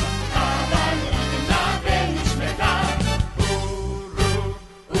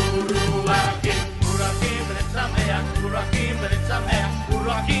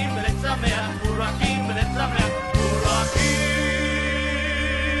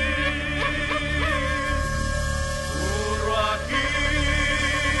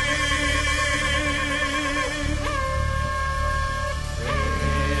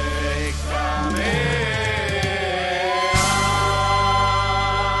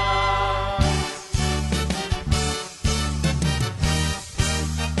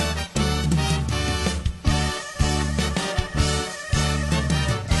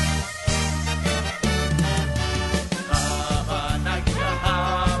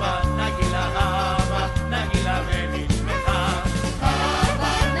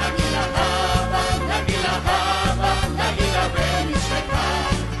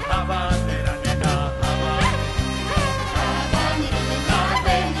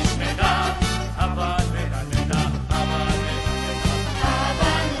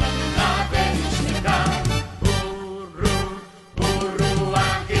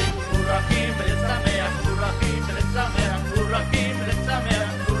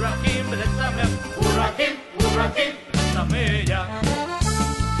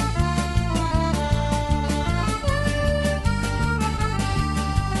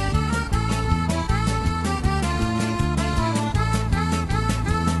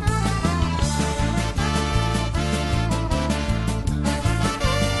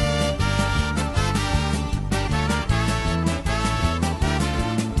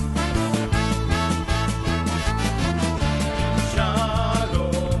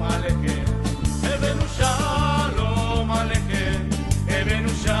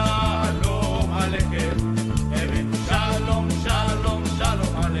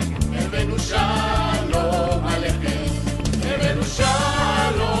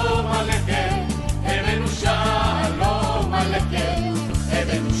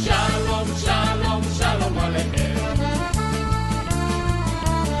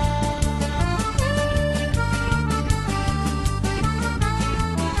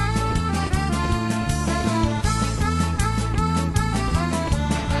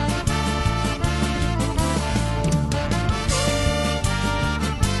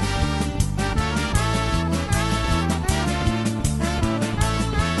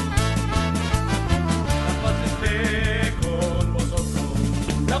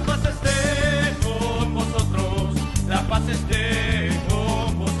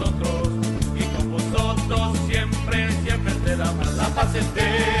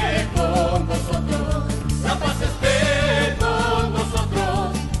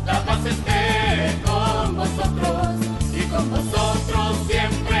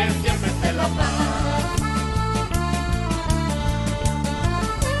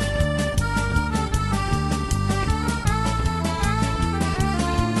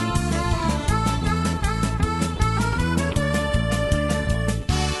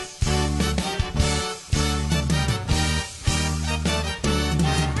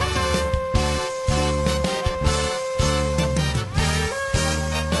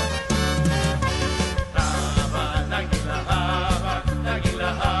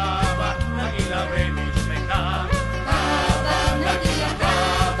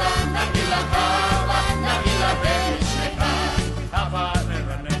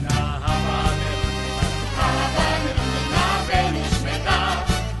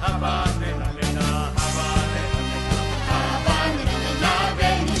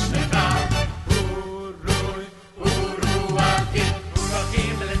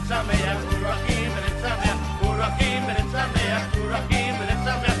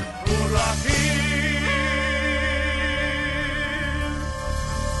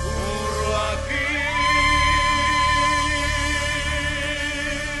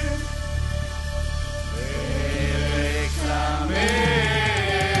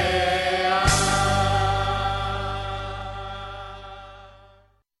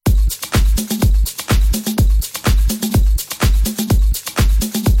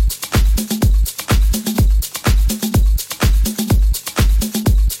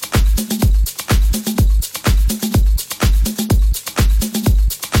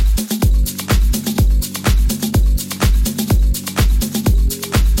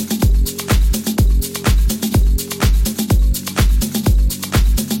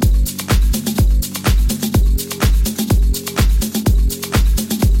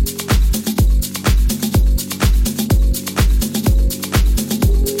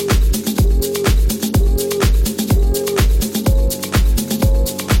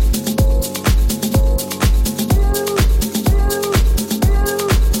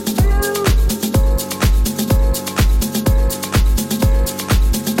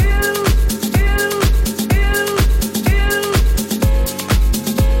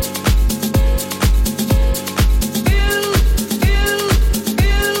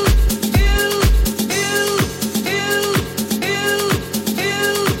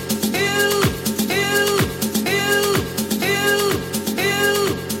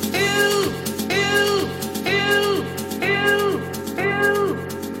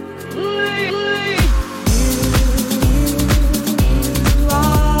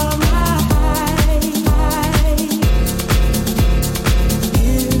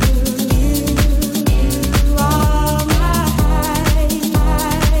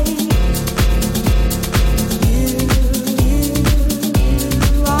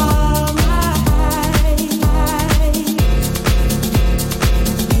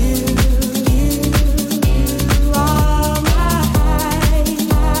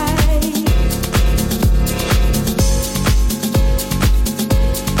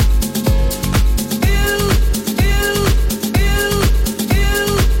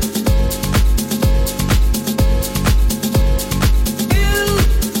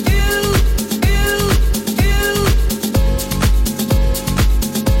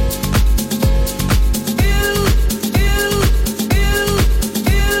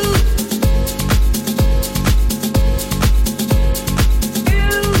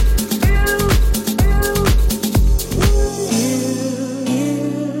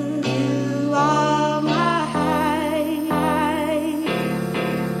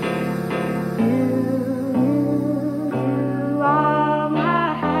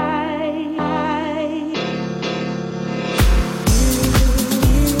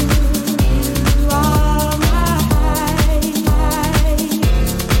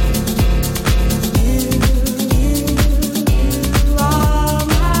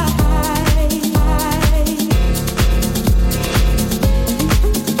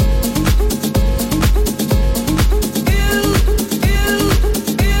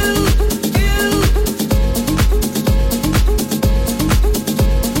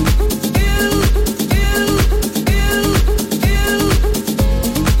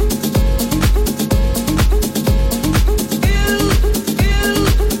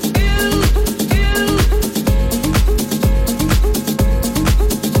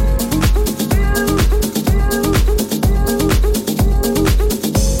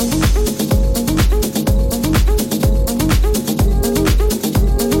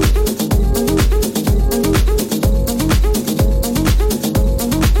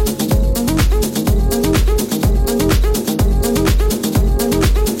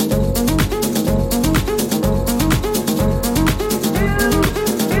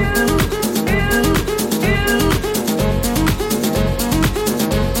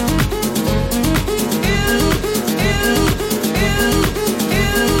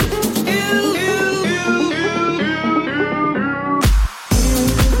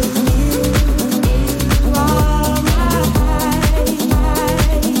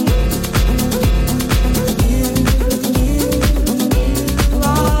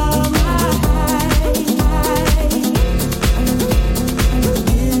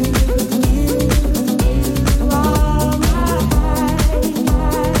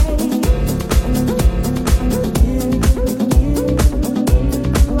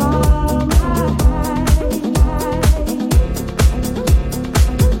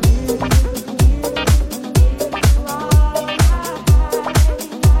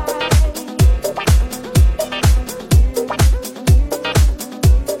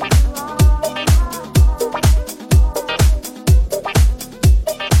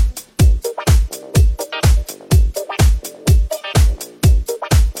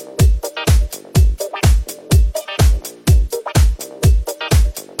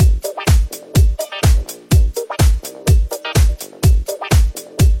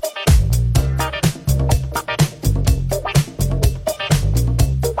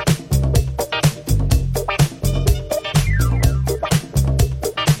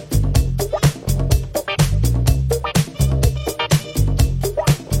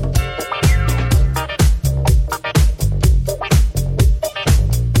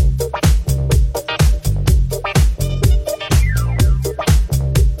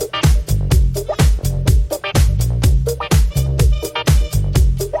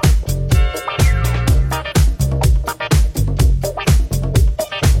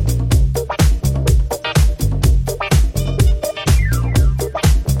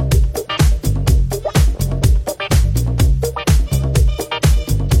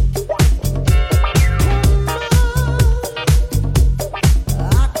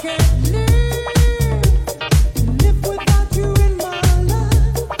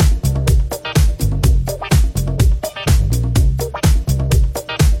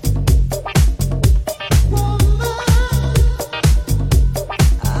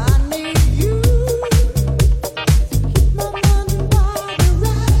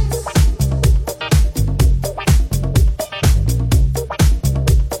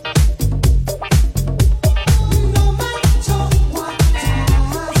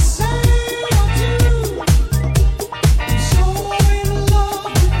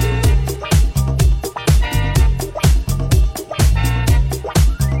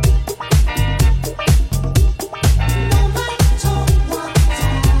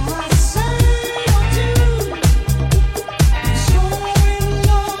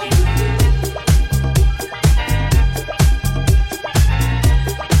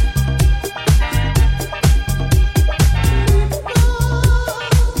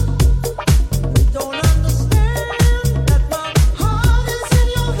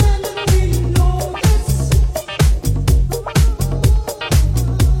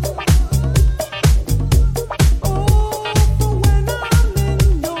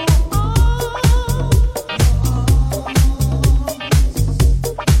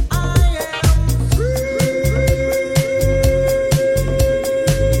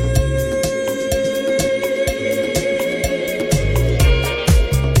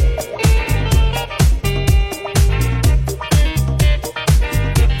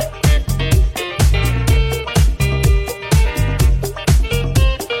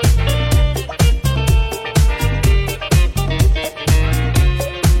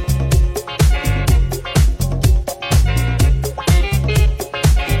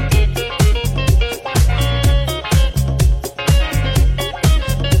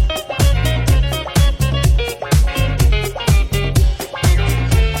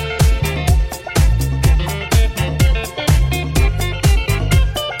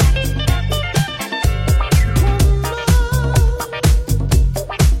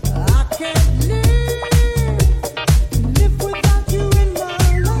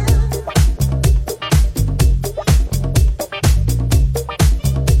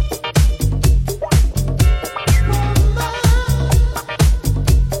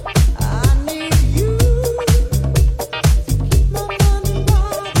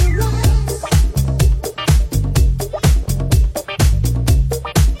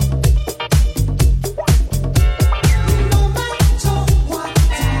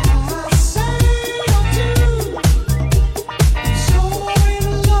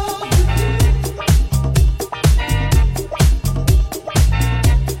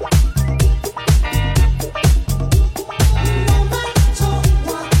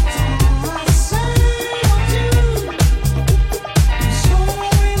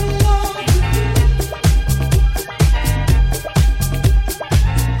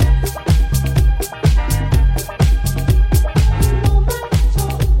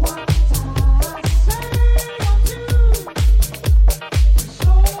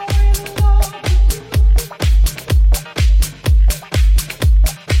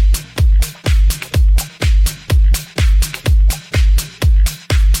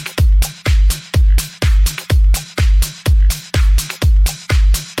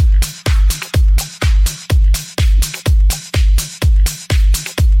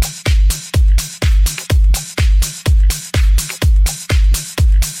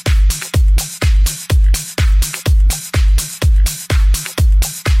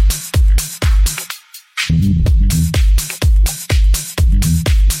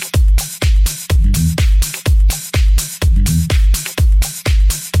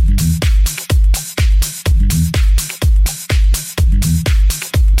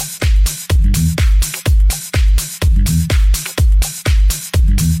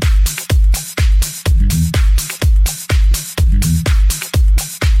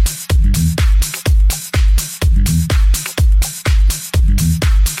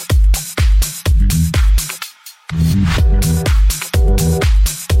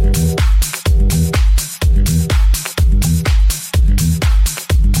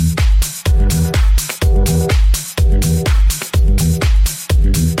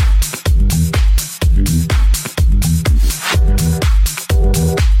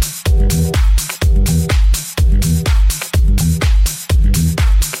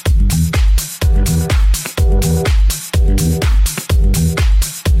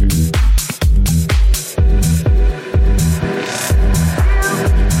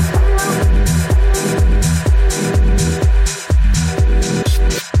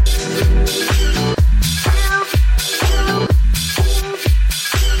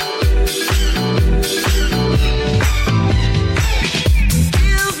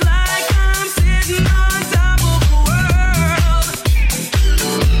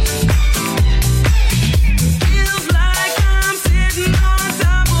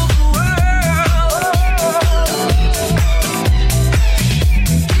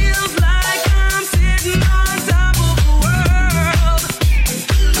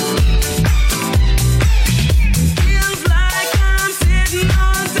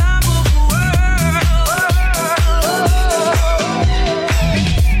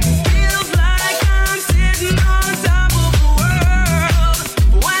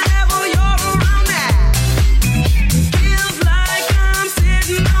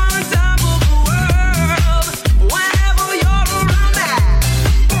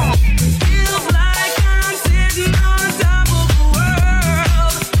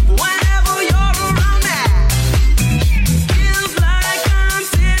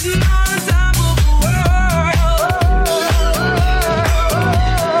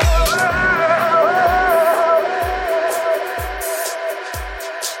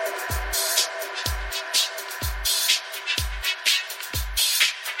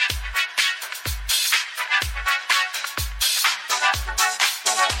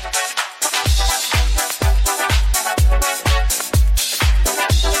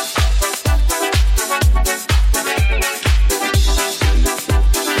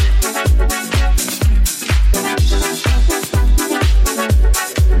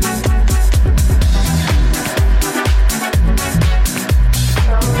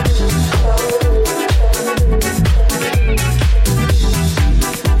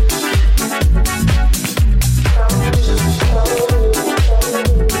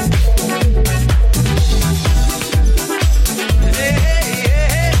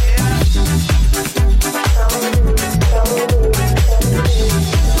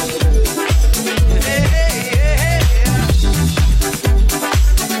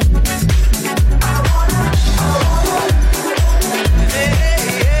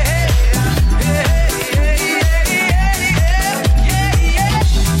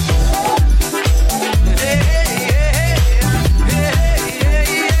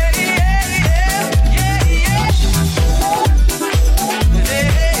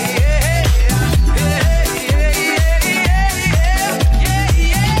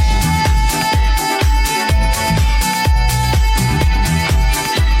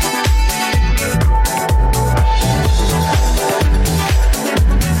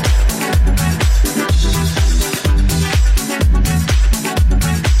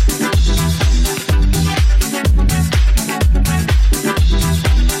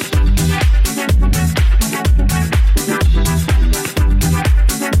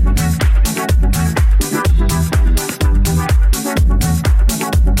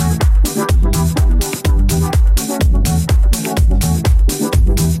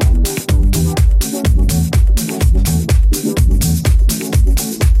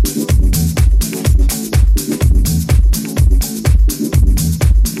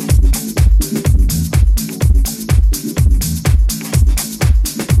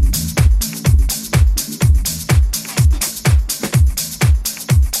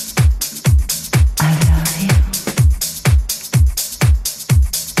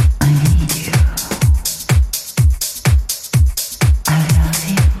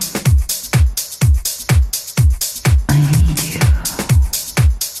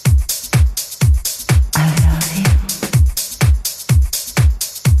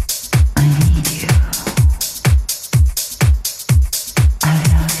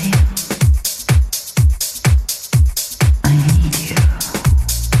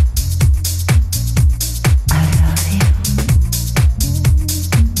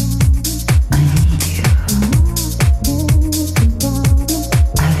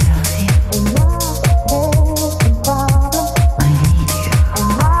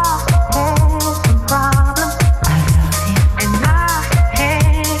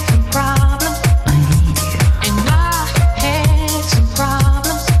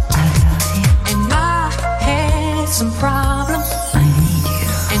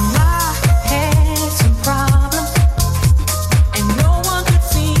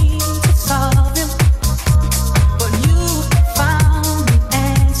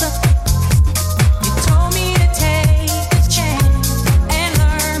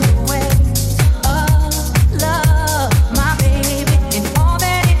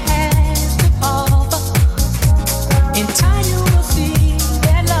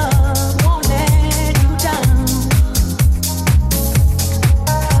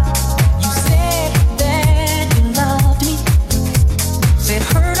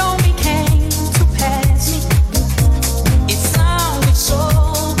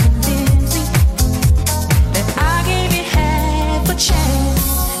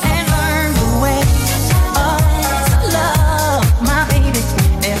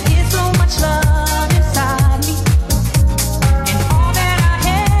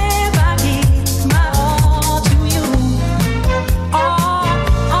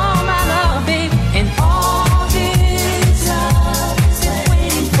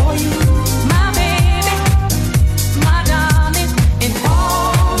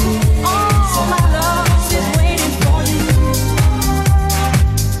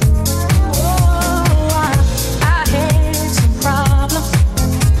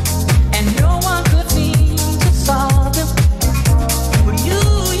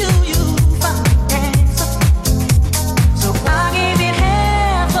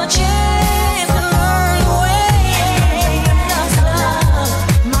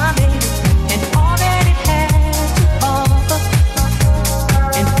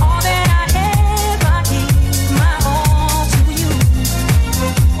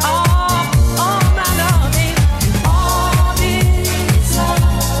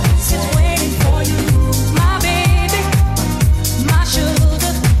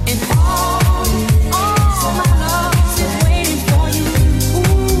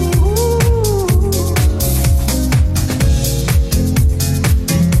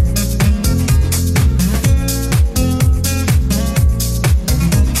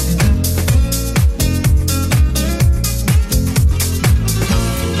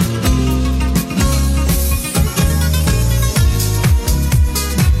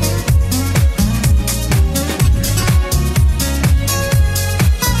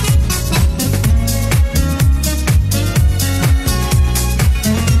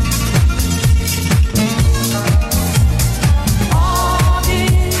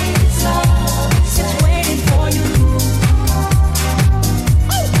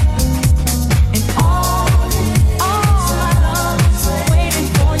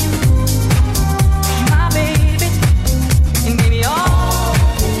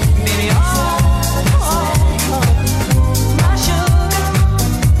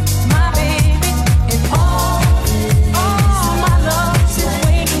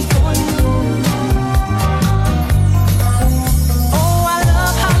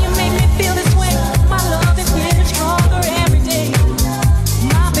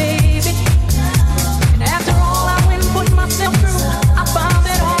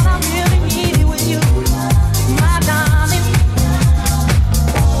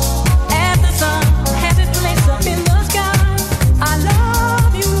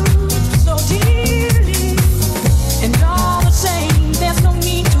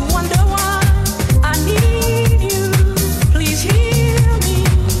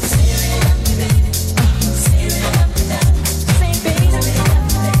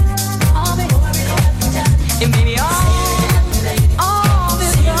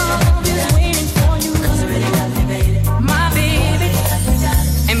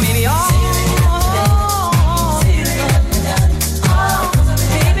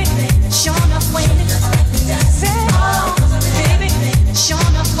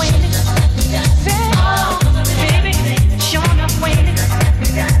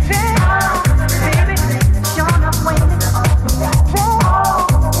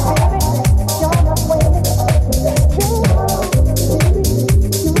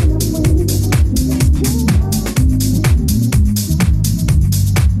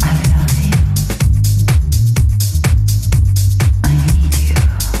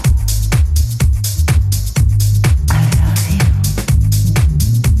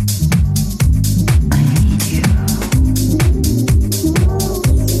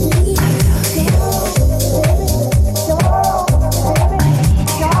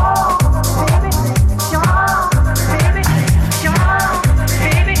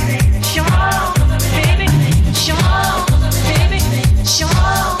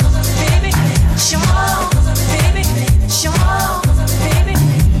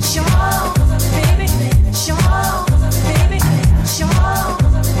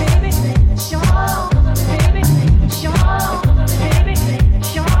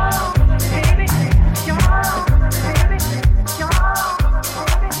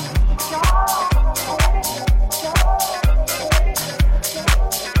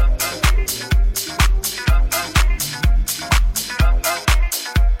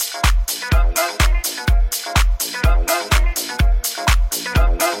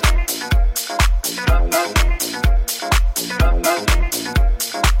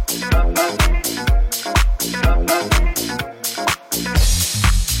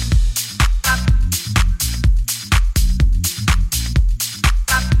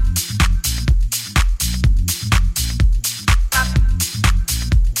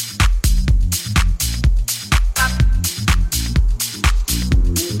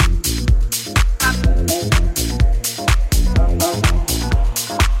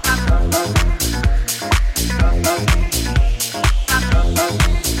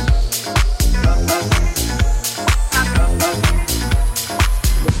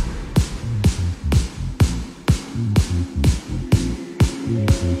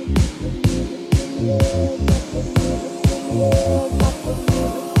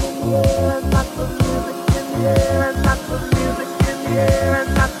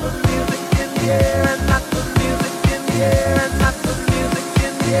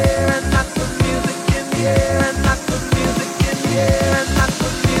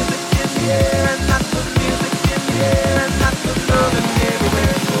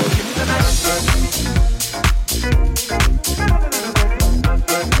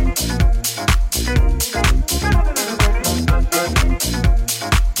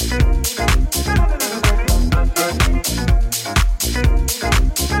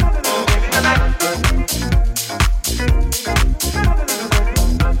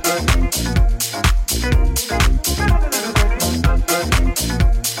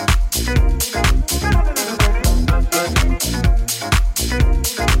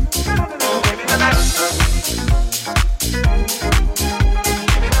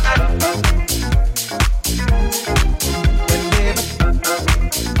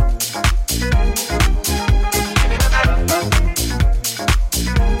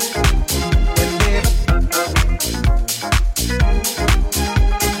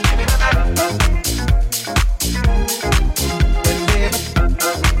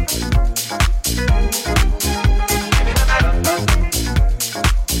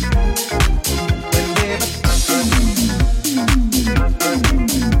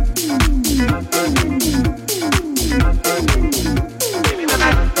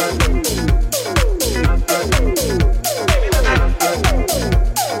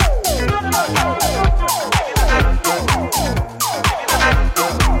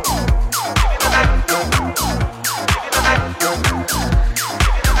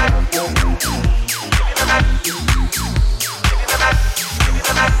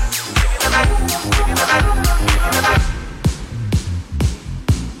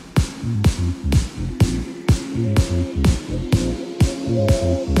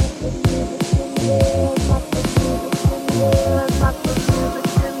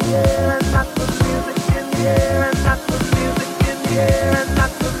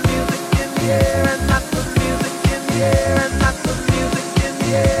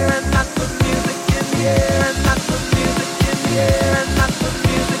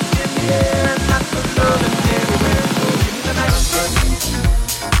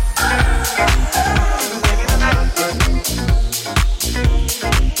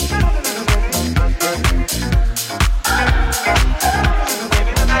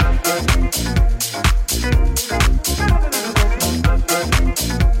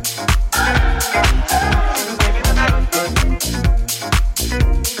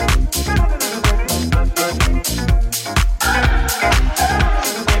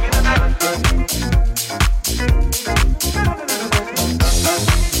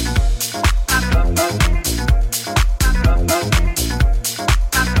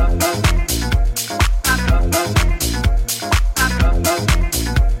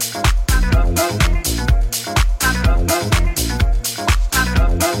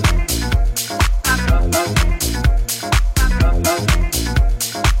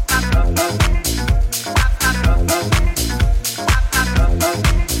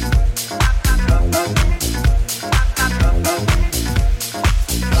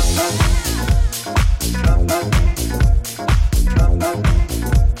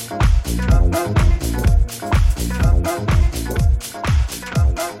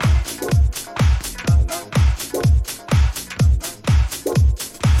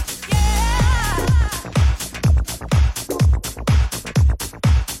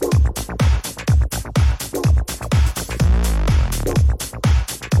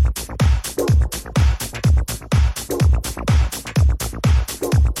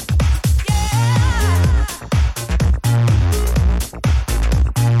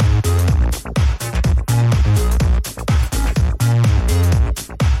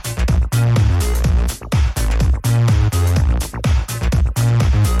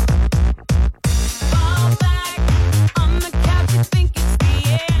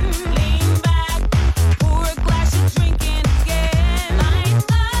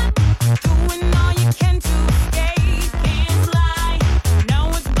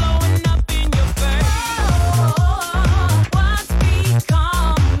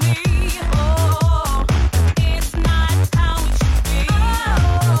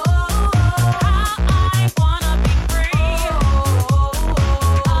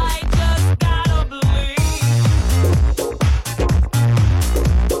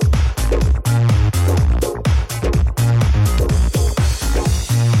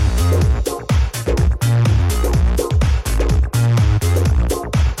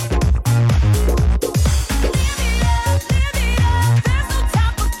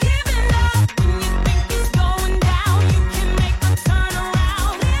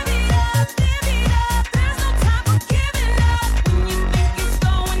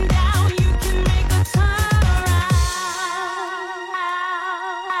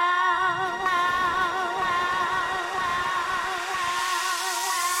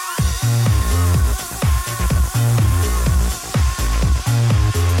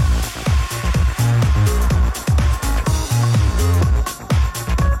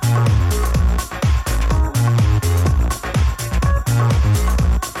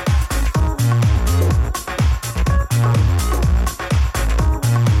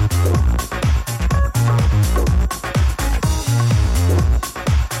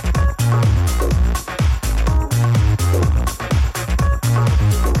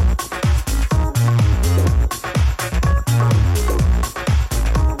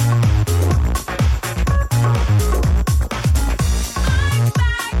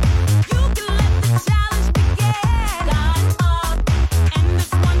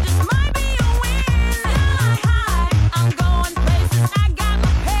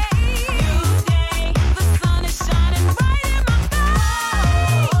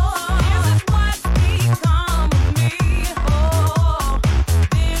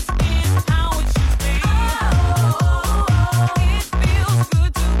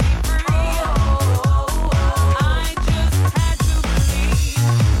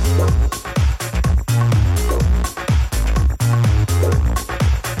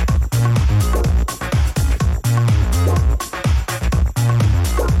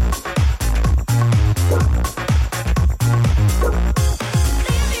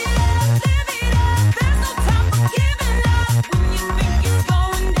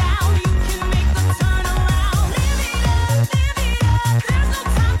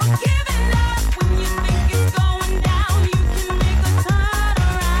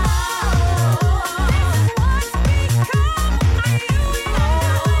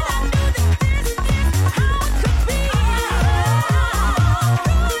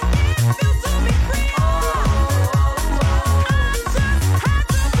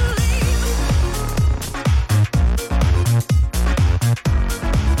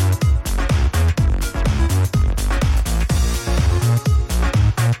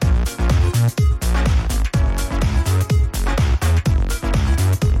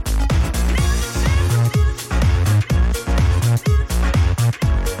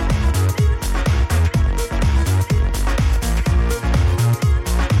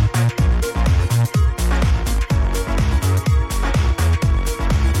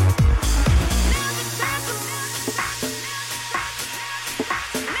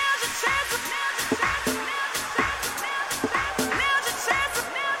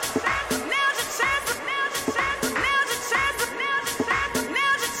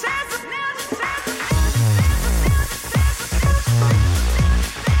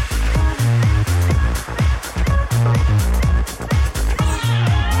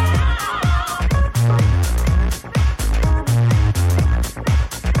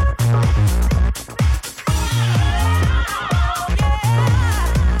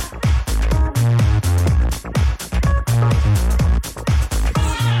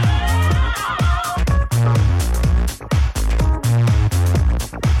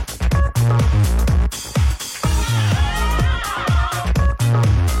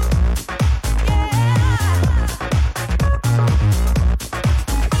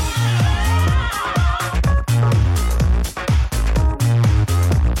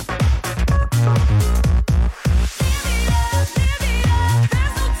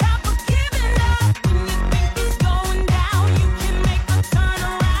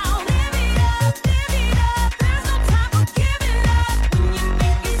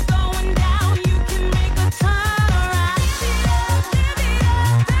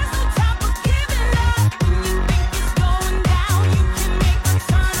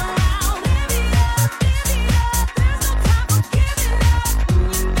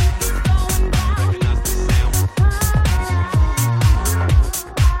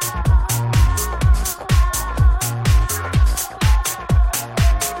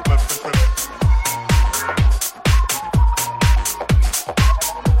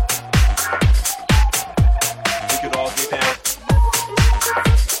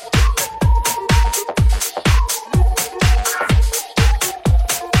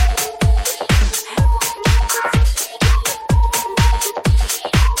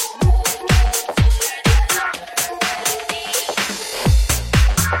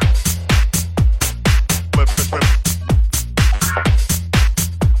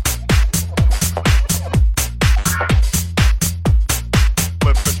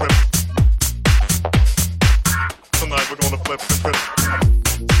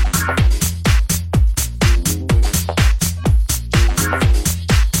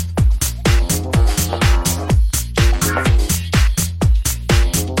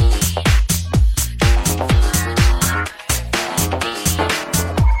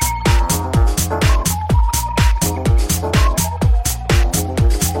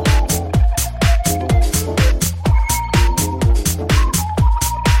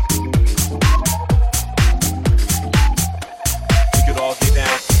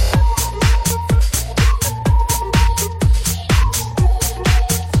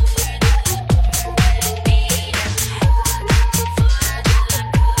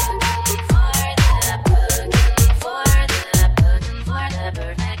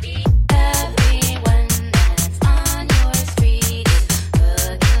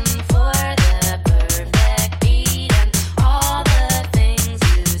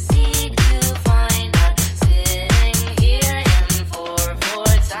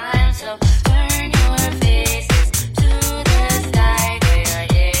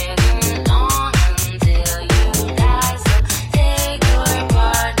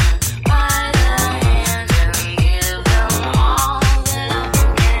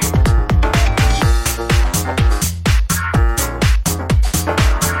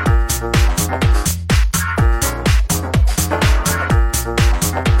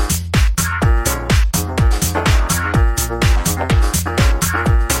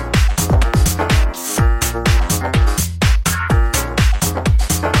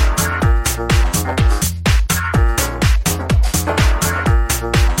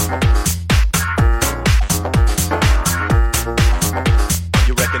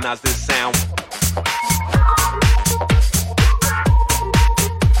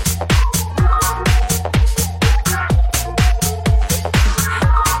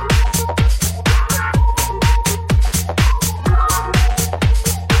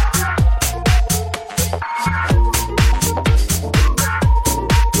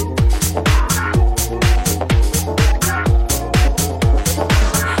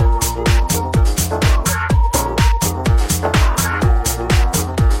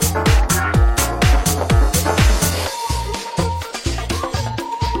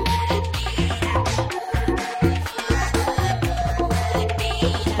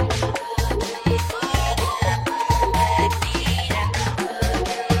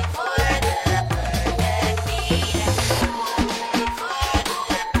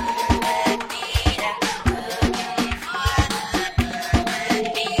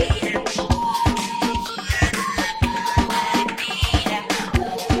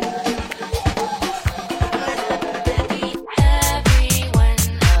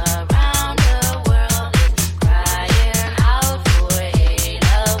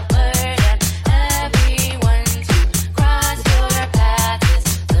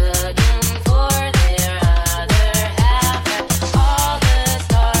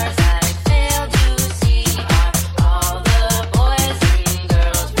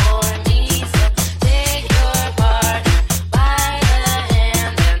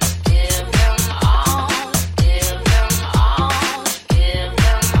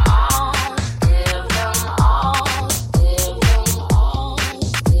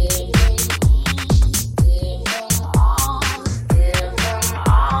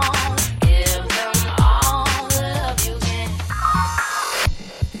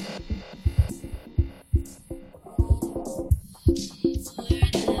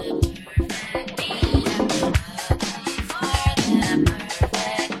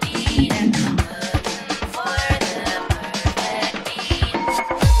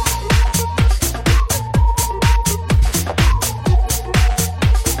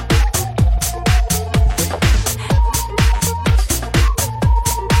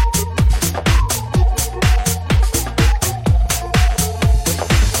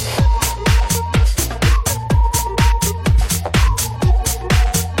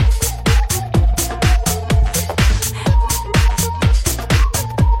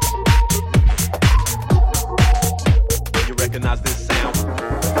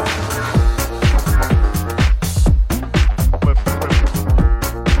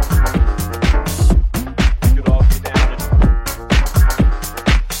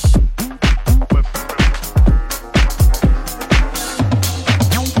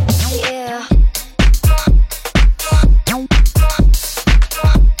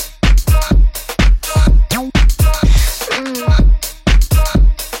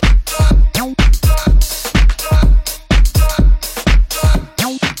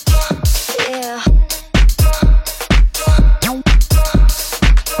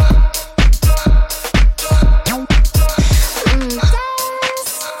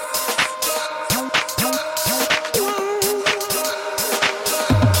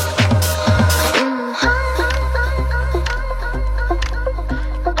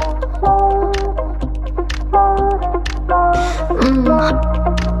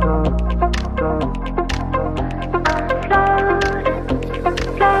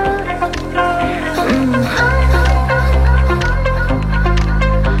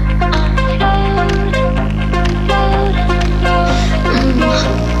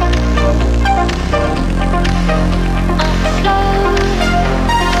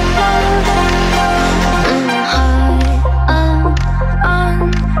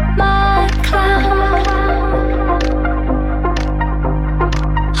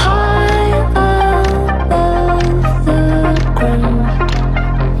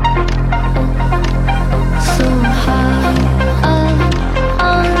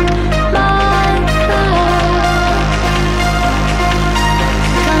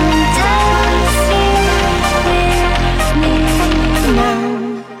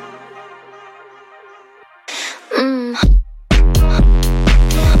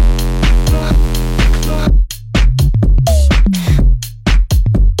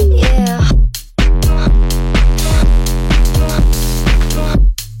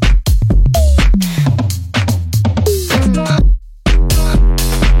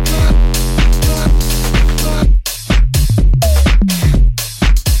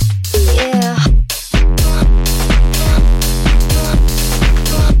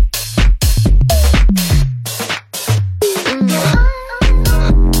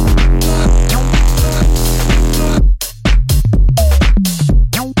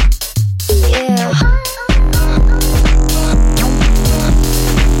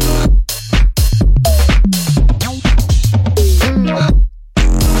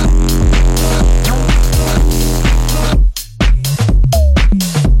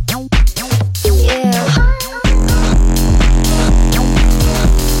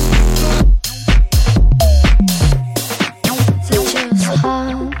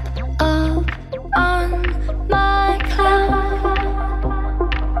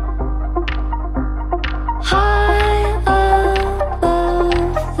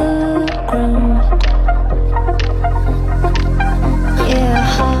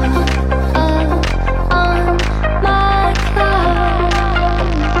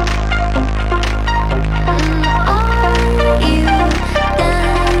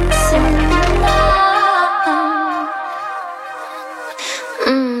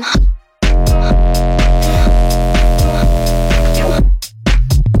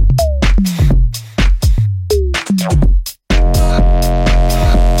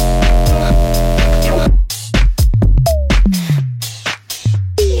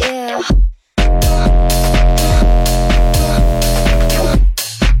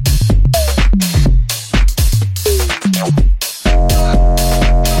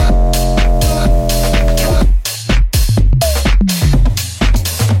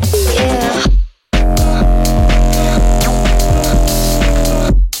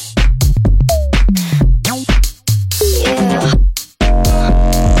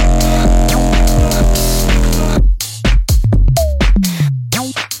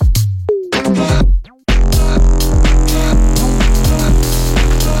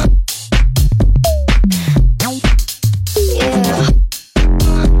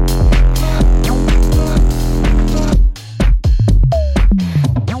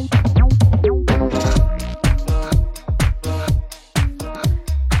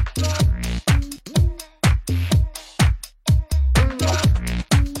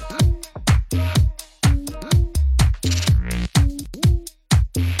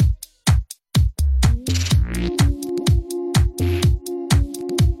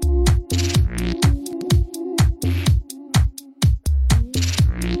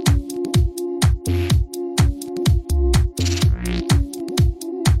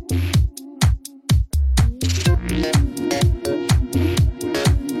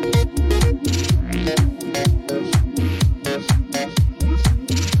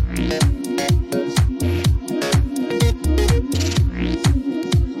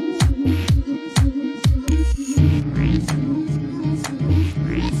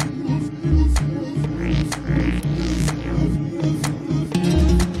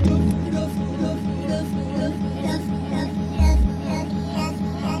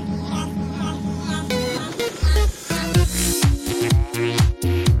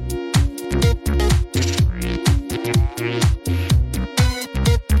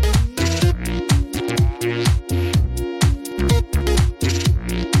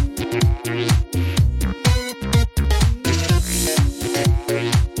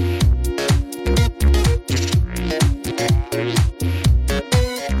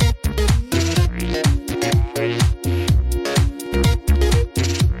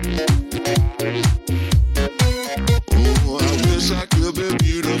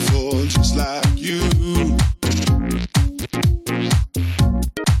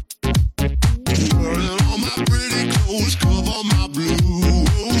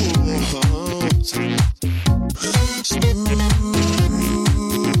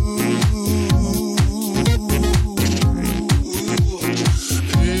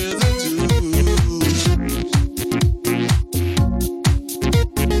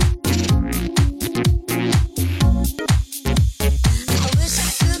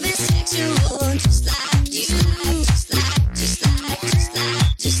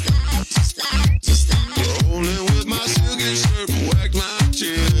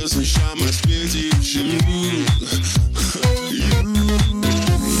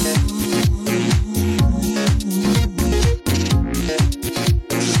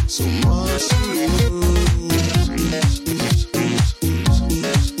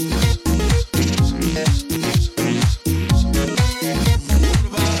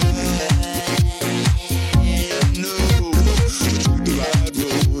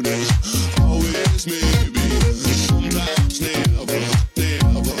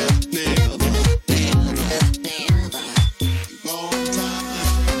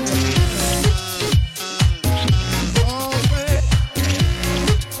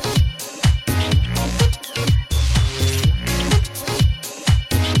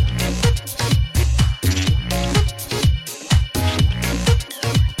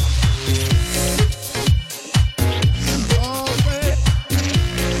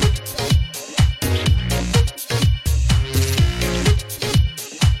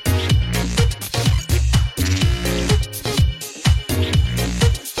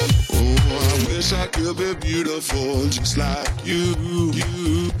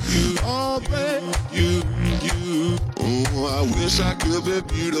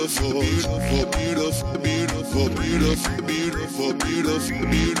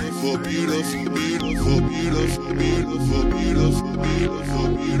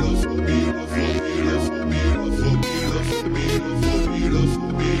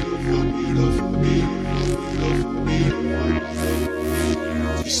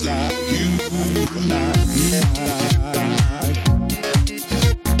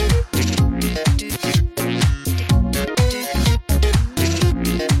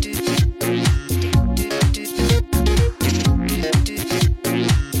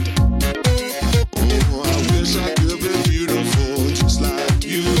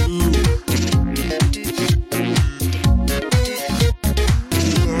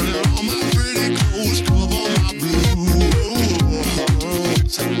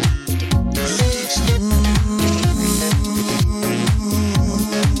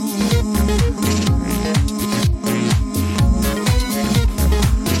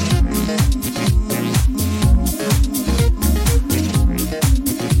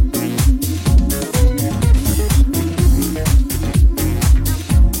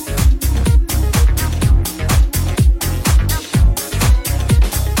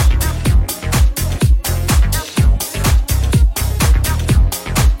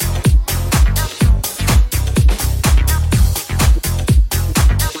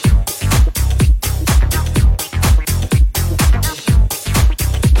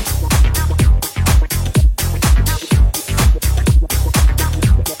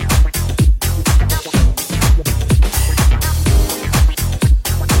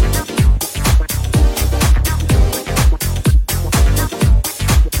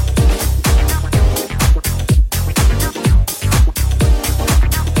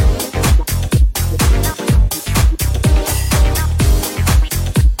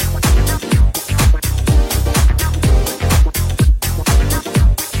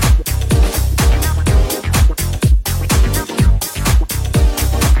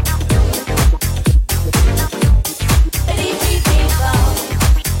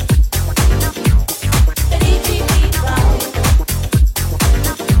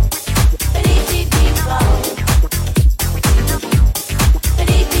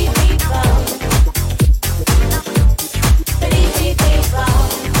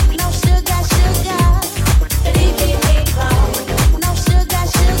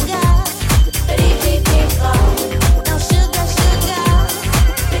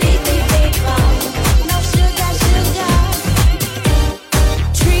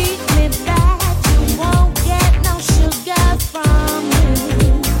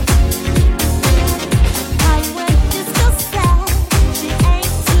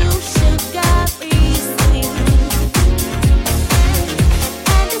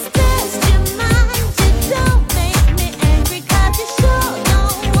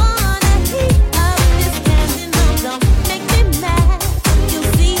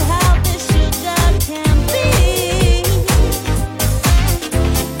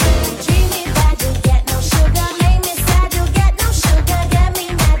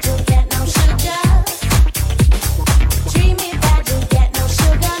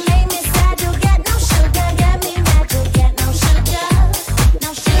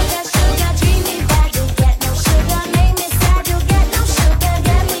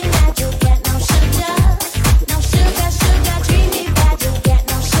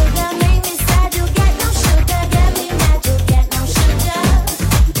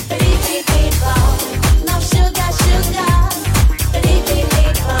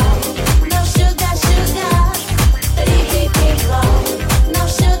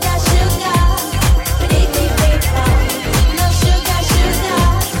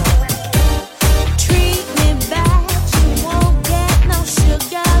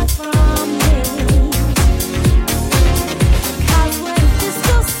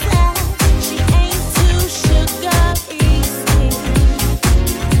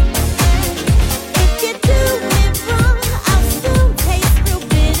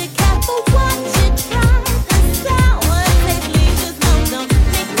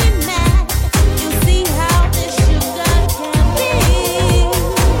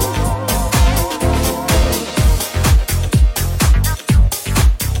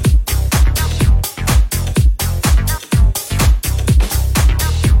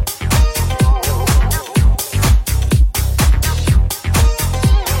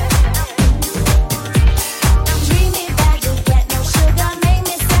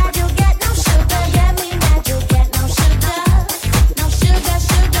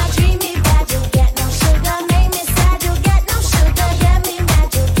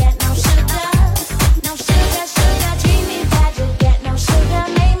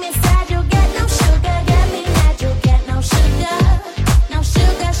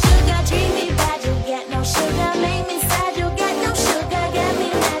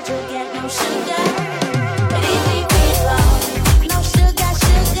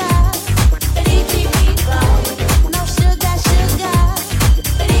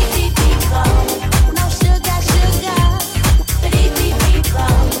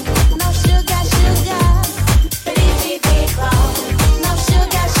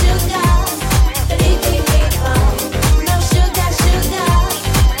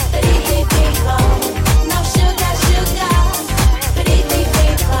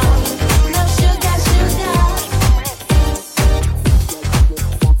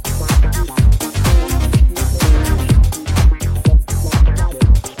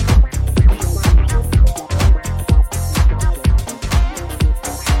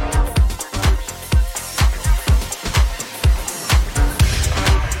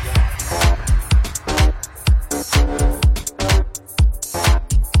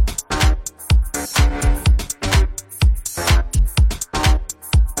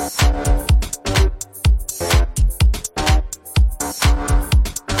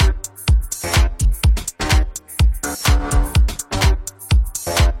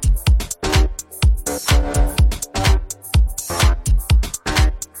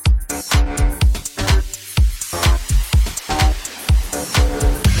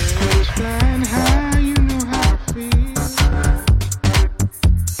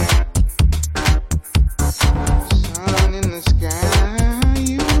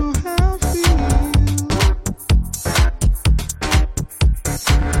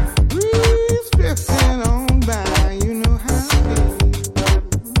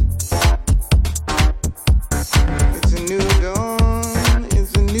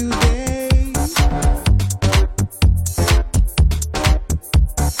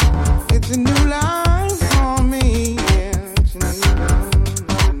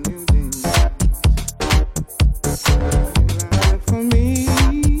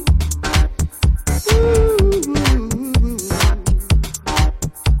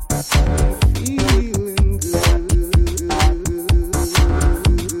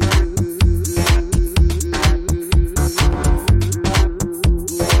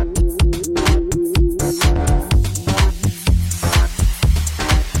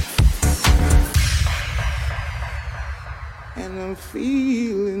I'm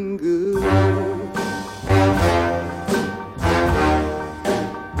feeling good.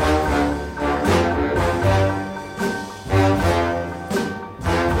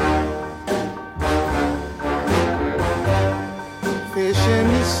 Fish in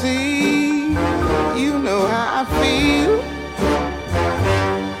the sea, you know how I feel.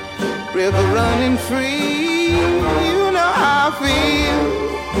 River running free, you know how I feel.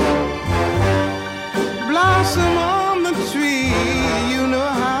 Blossom on the tree, you know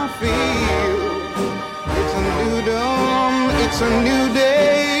how I feel. It's a new dawn, it's a new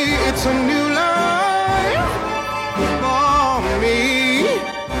day, it's a new life for me.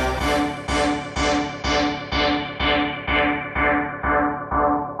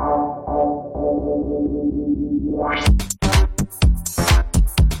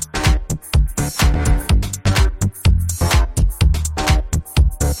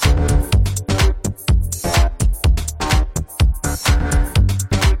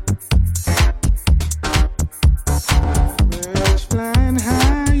 Birds flying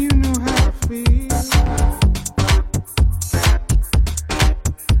high, you know how I feel.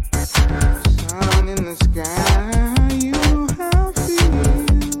 Sun in the sky, you know how I feel.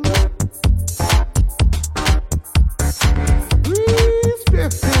 Breeze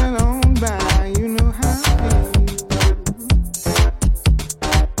drifting on by, you know how I feel.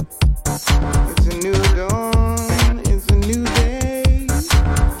 It's a new dawn, it's a new day.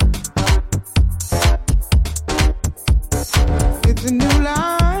 It's a new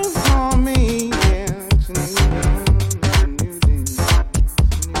life for me, yeah. It's a new dawn, it's a new day. It's a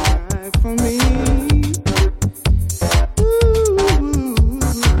new life for me. Ooh.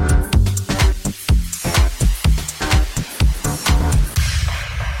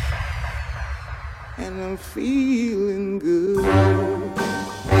 And I'm feeling good.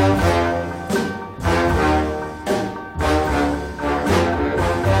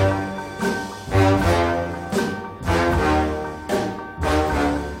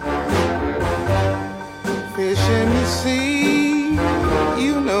 Fish in the sea,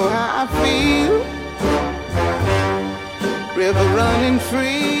 you know how I feel. River running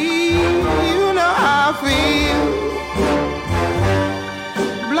free, you know how I feel.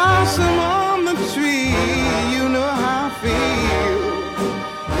 Blossom on the tree, you know how I feel.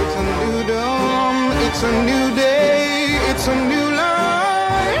 It's a new dawn, it's a new day, it's a new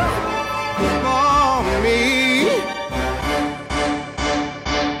life for me.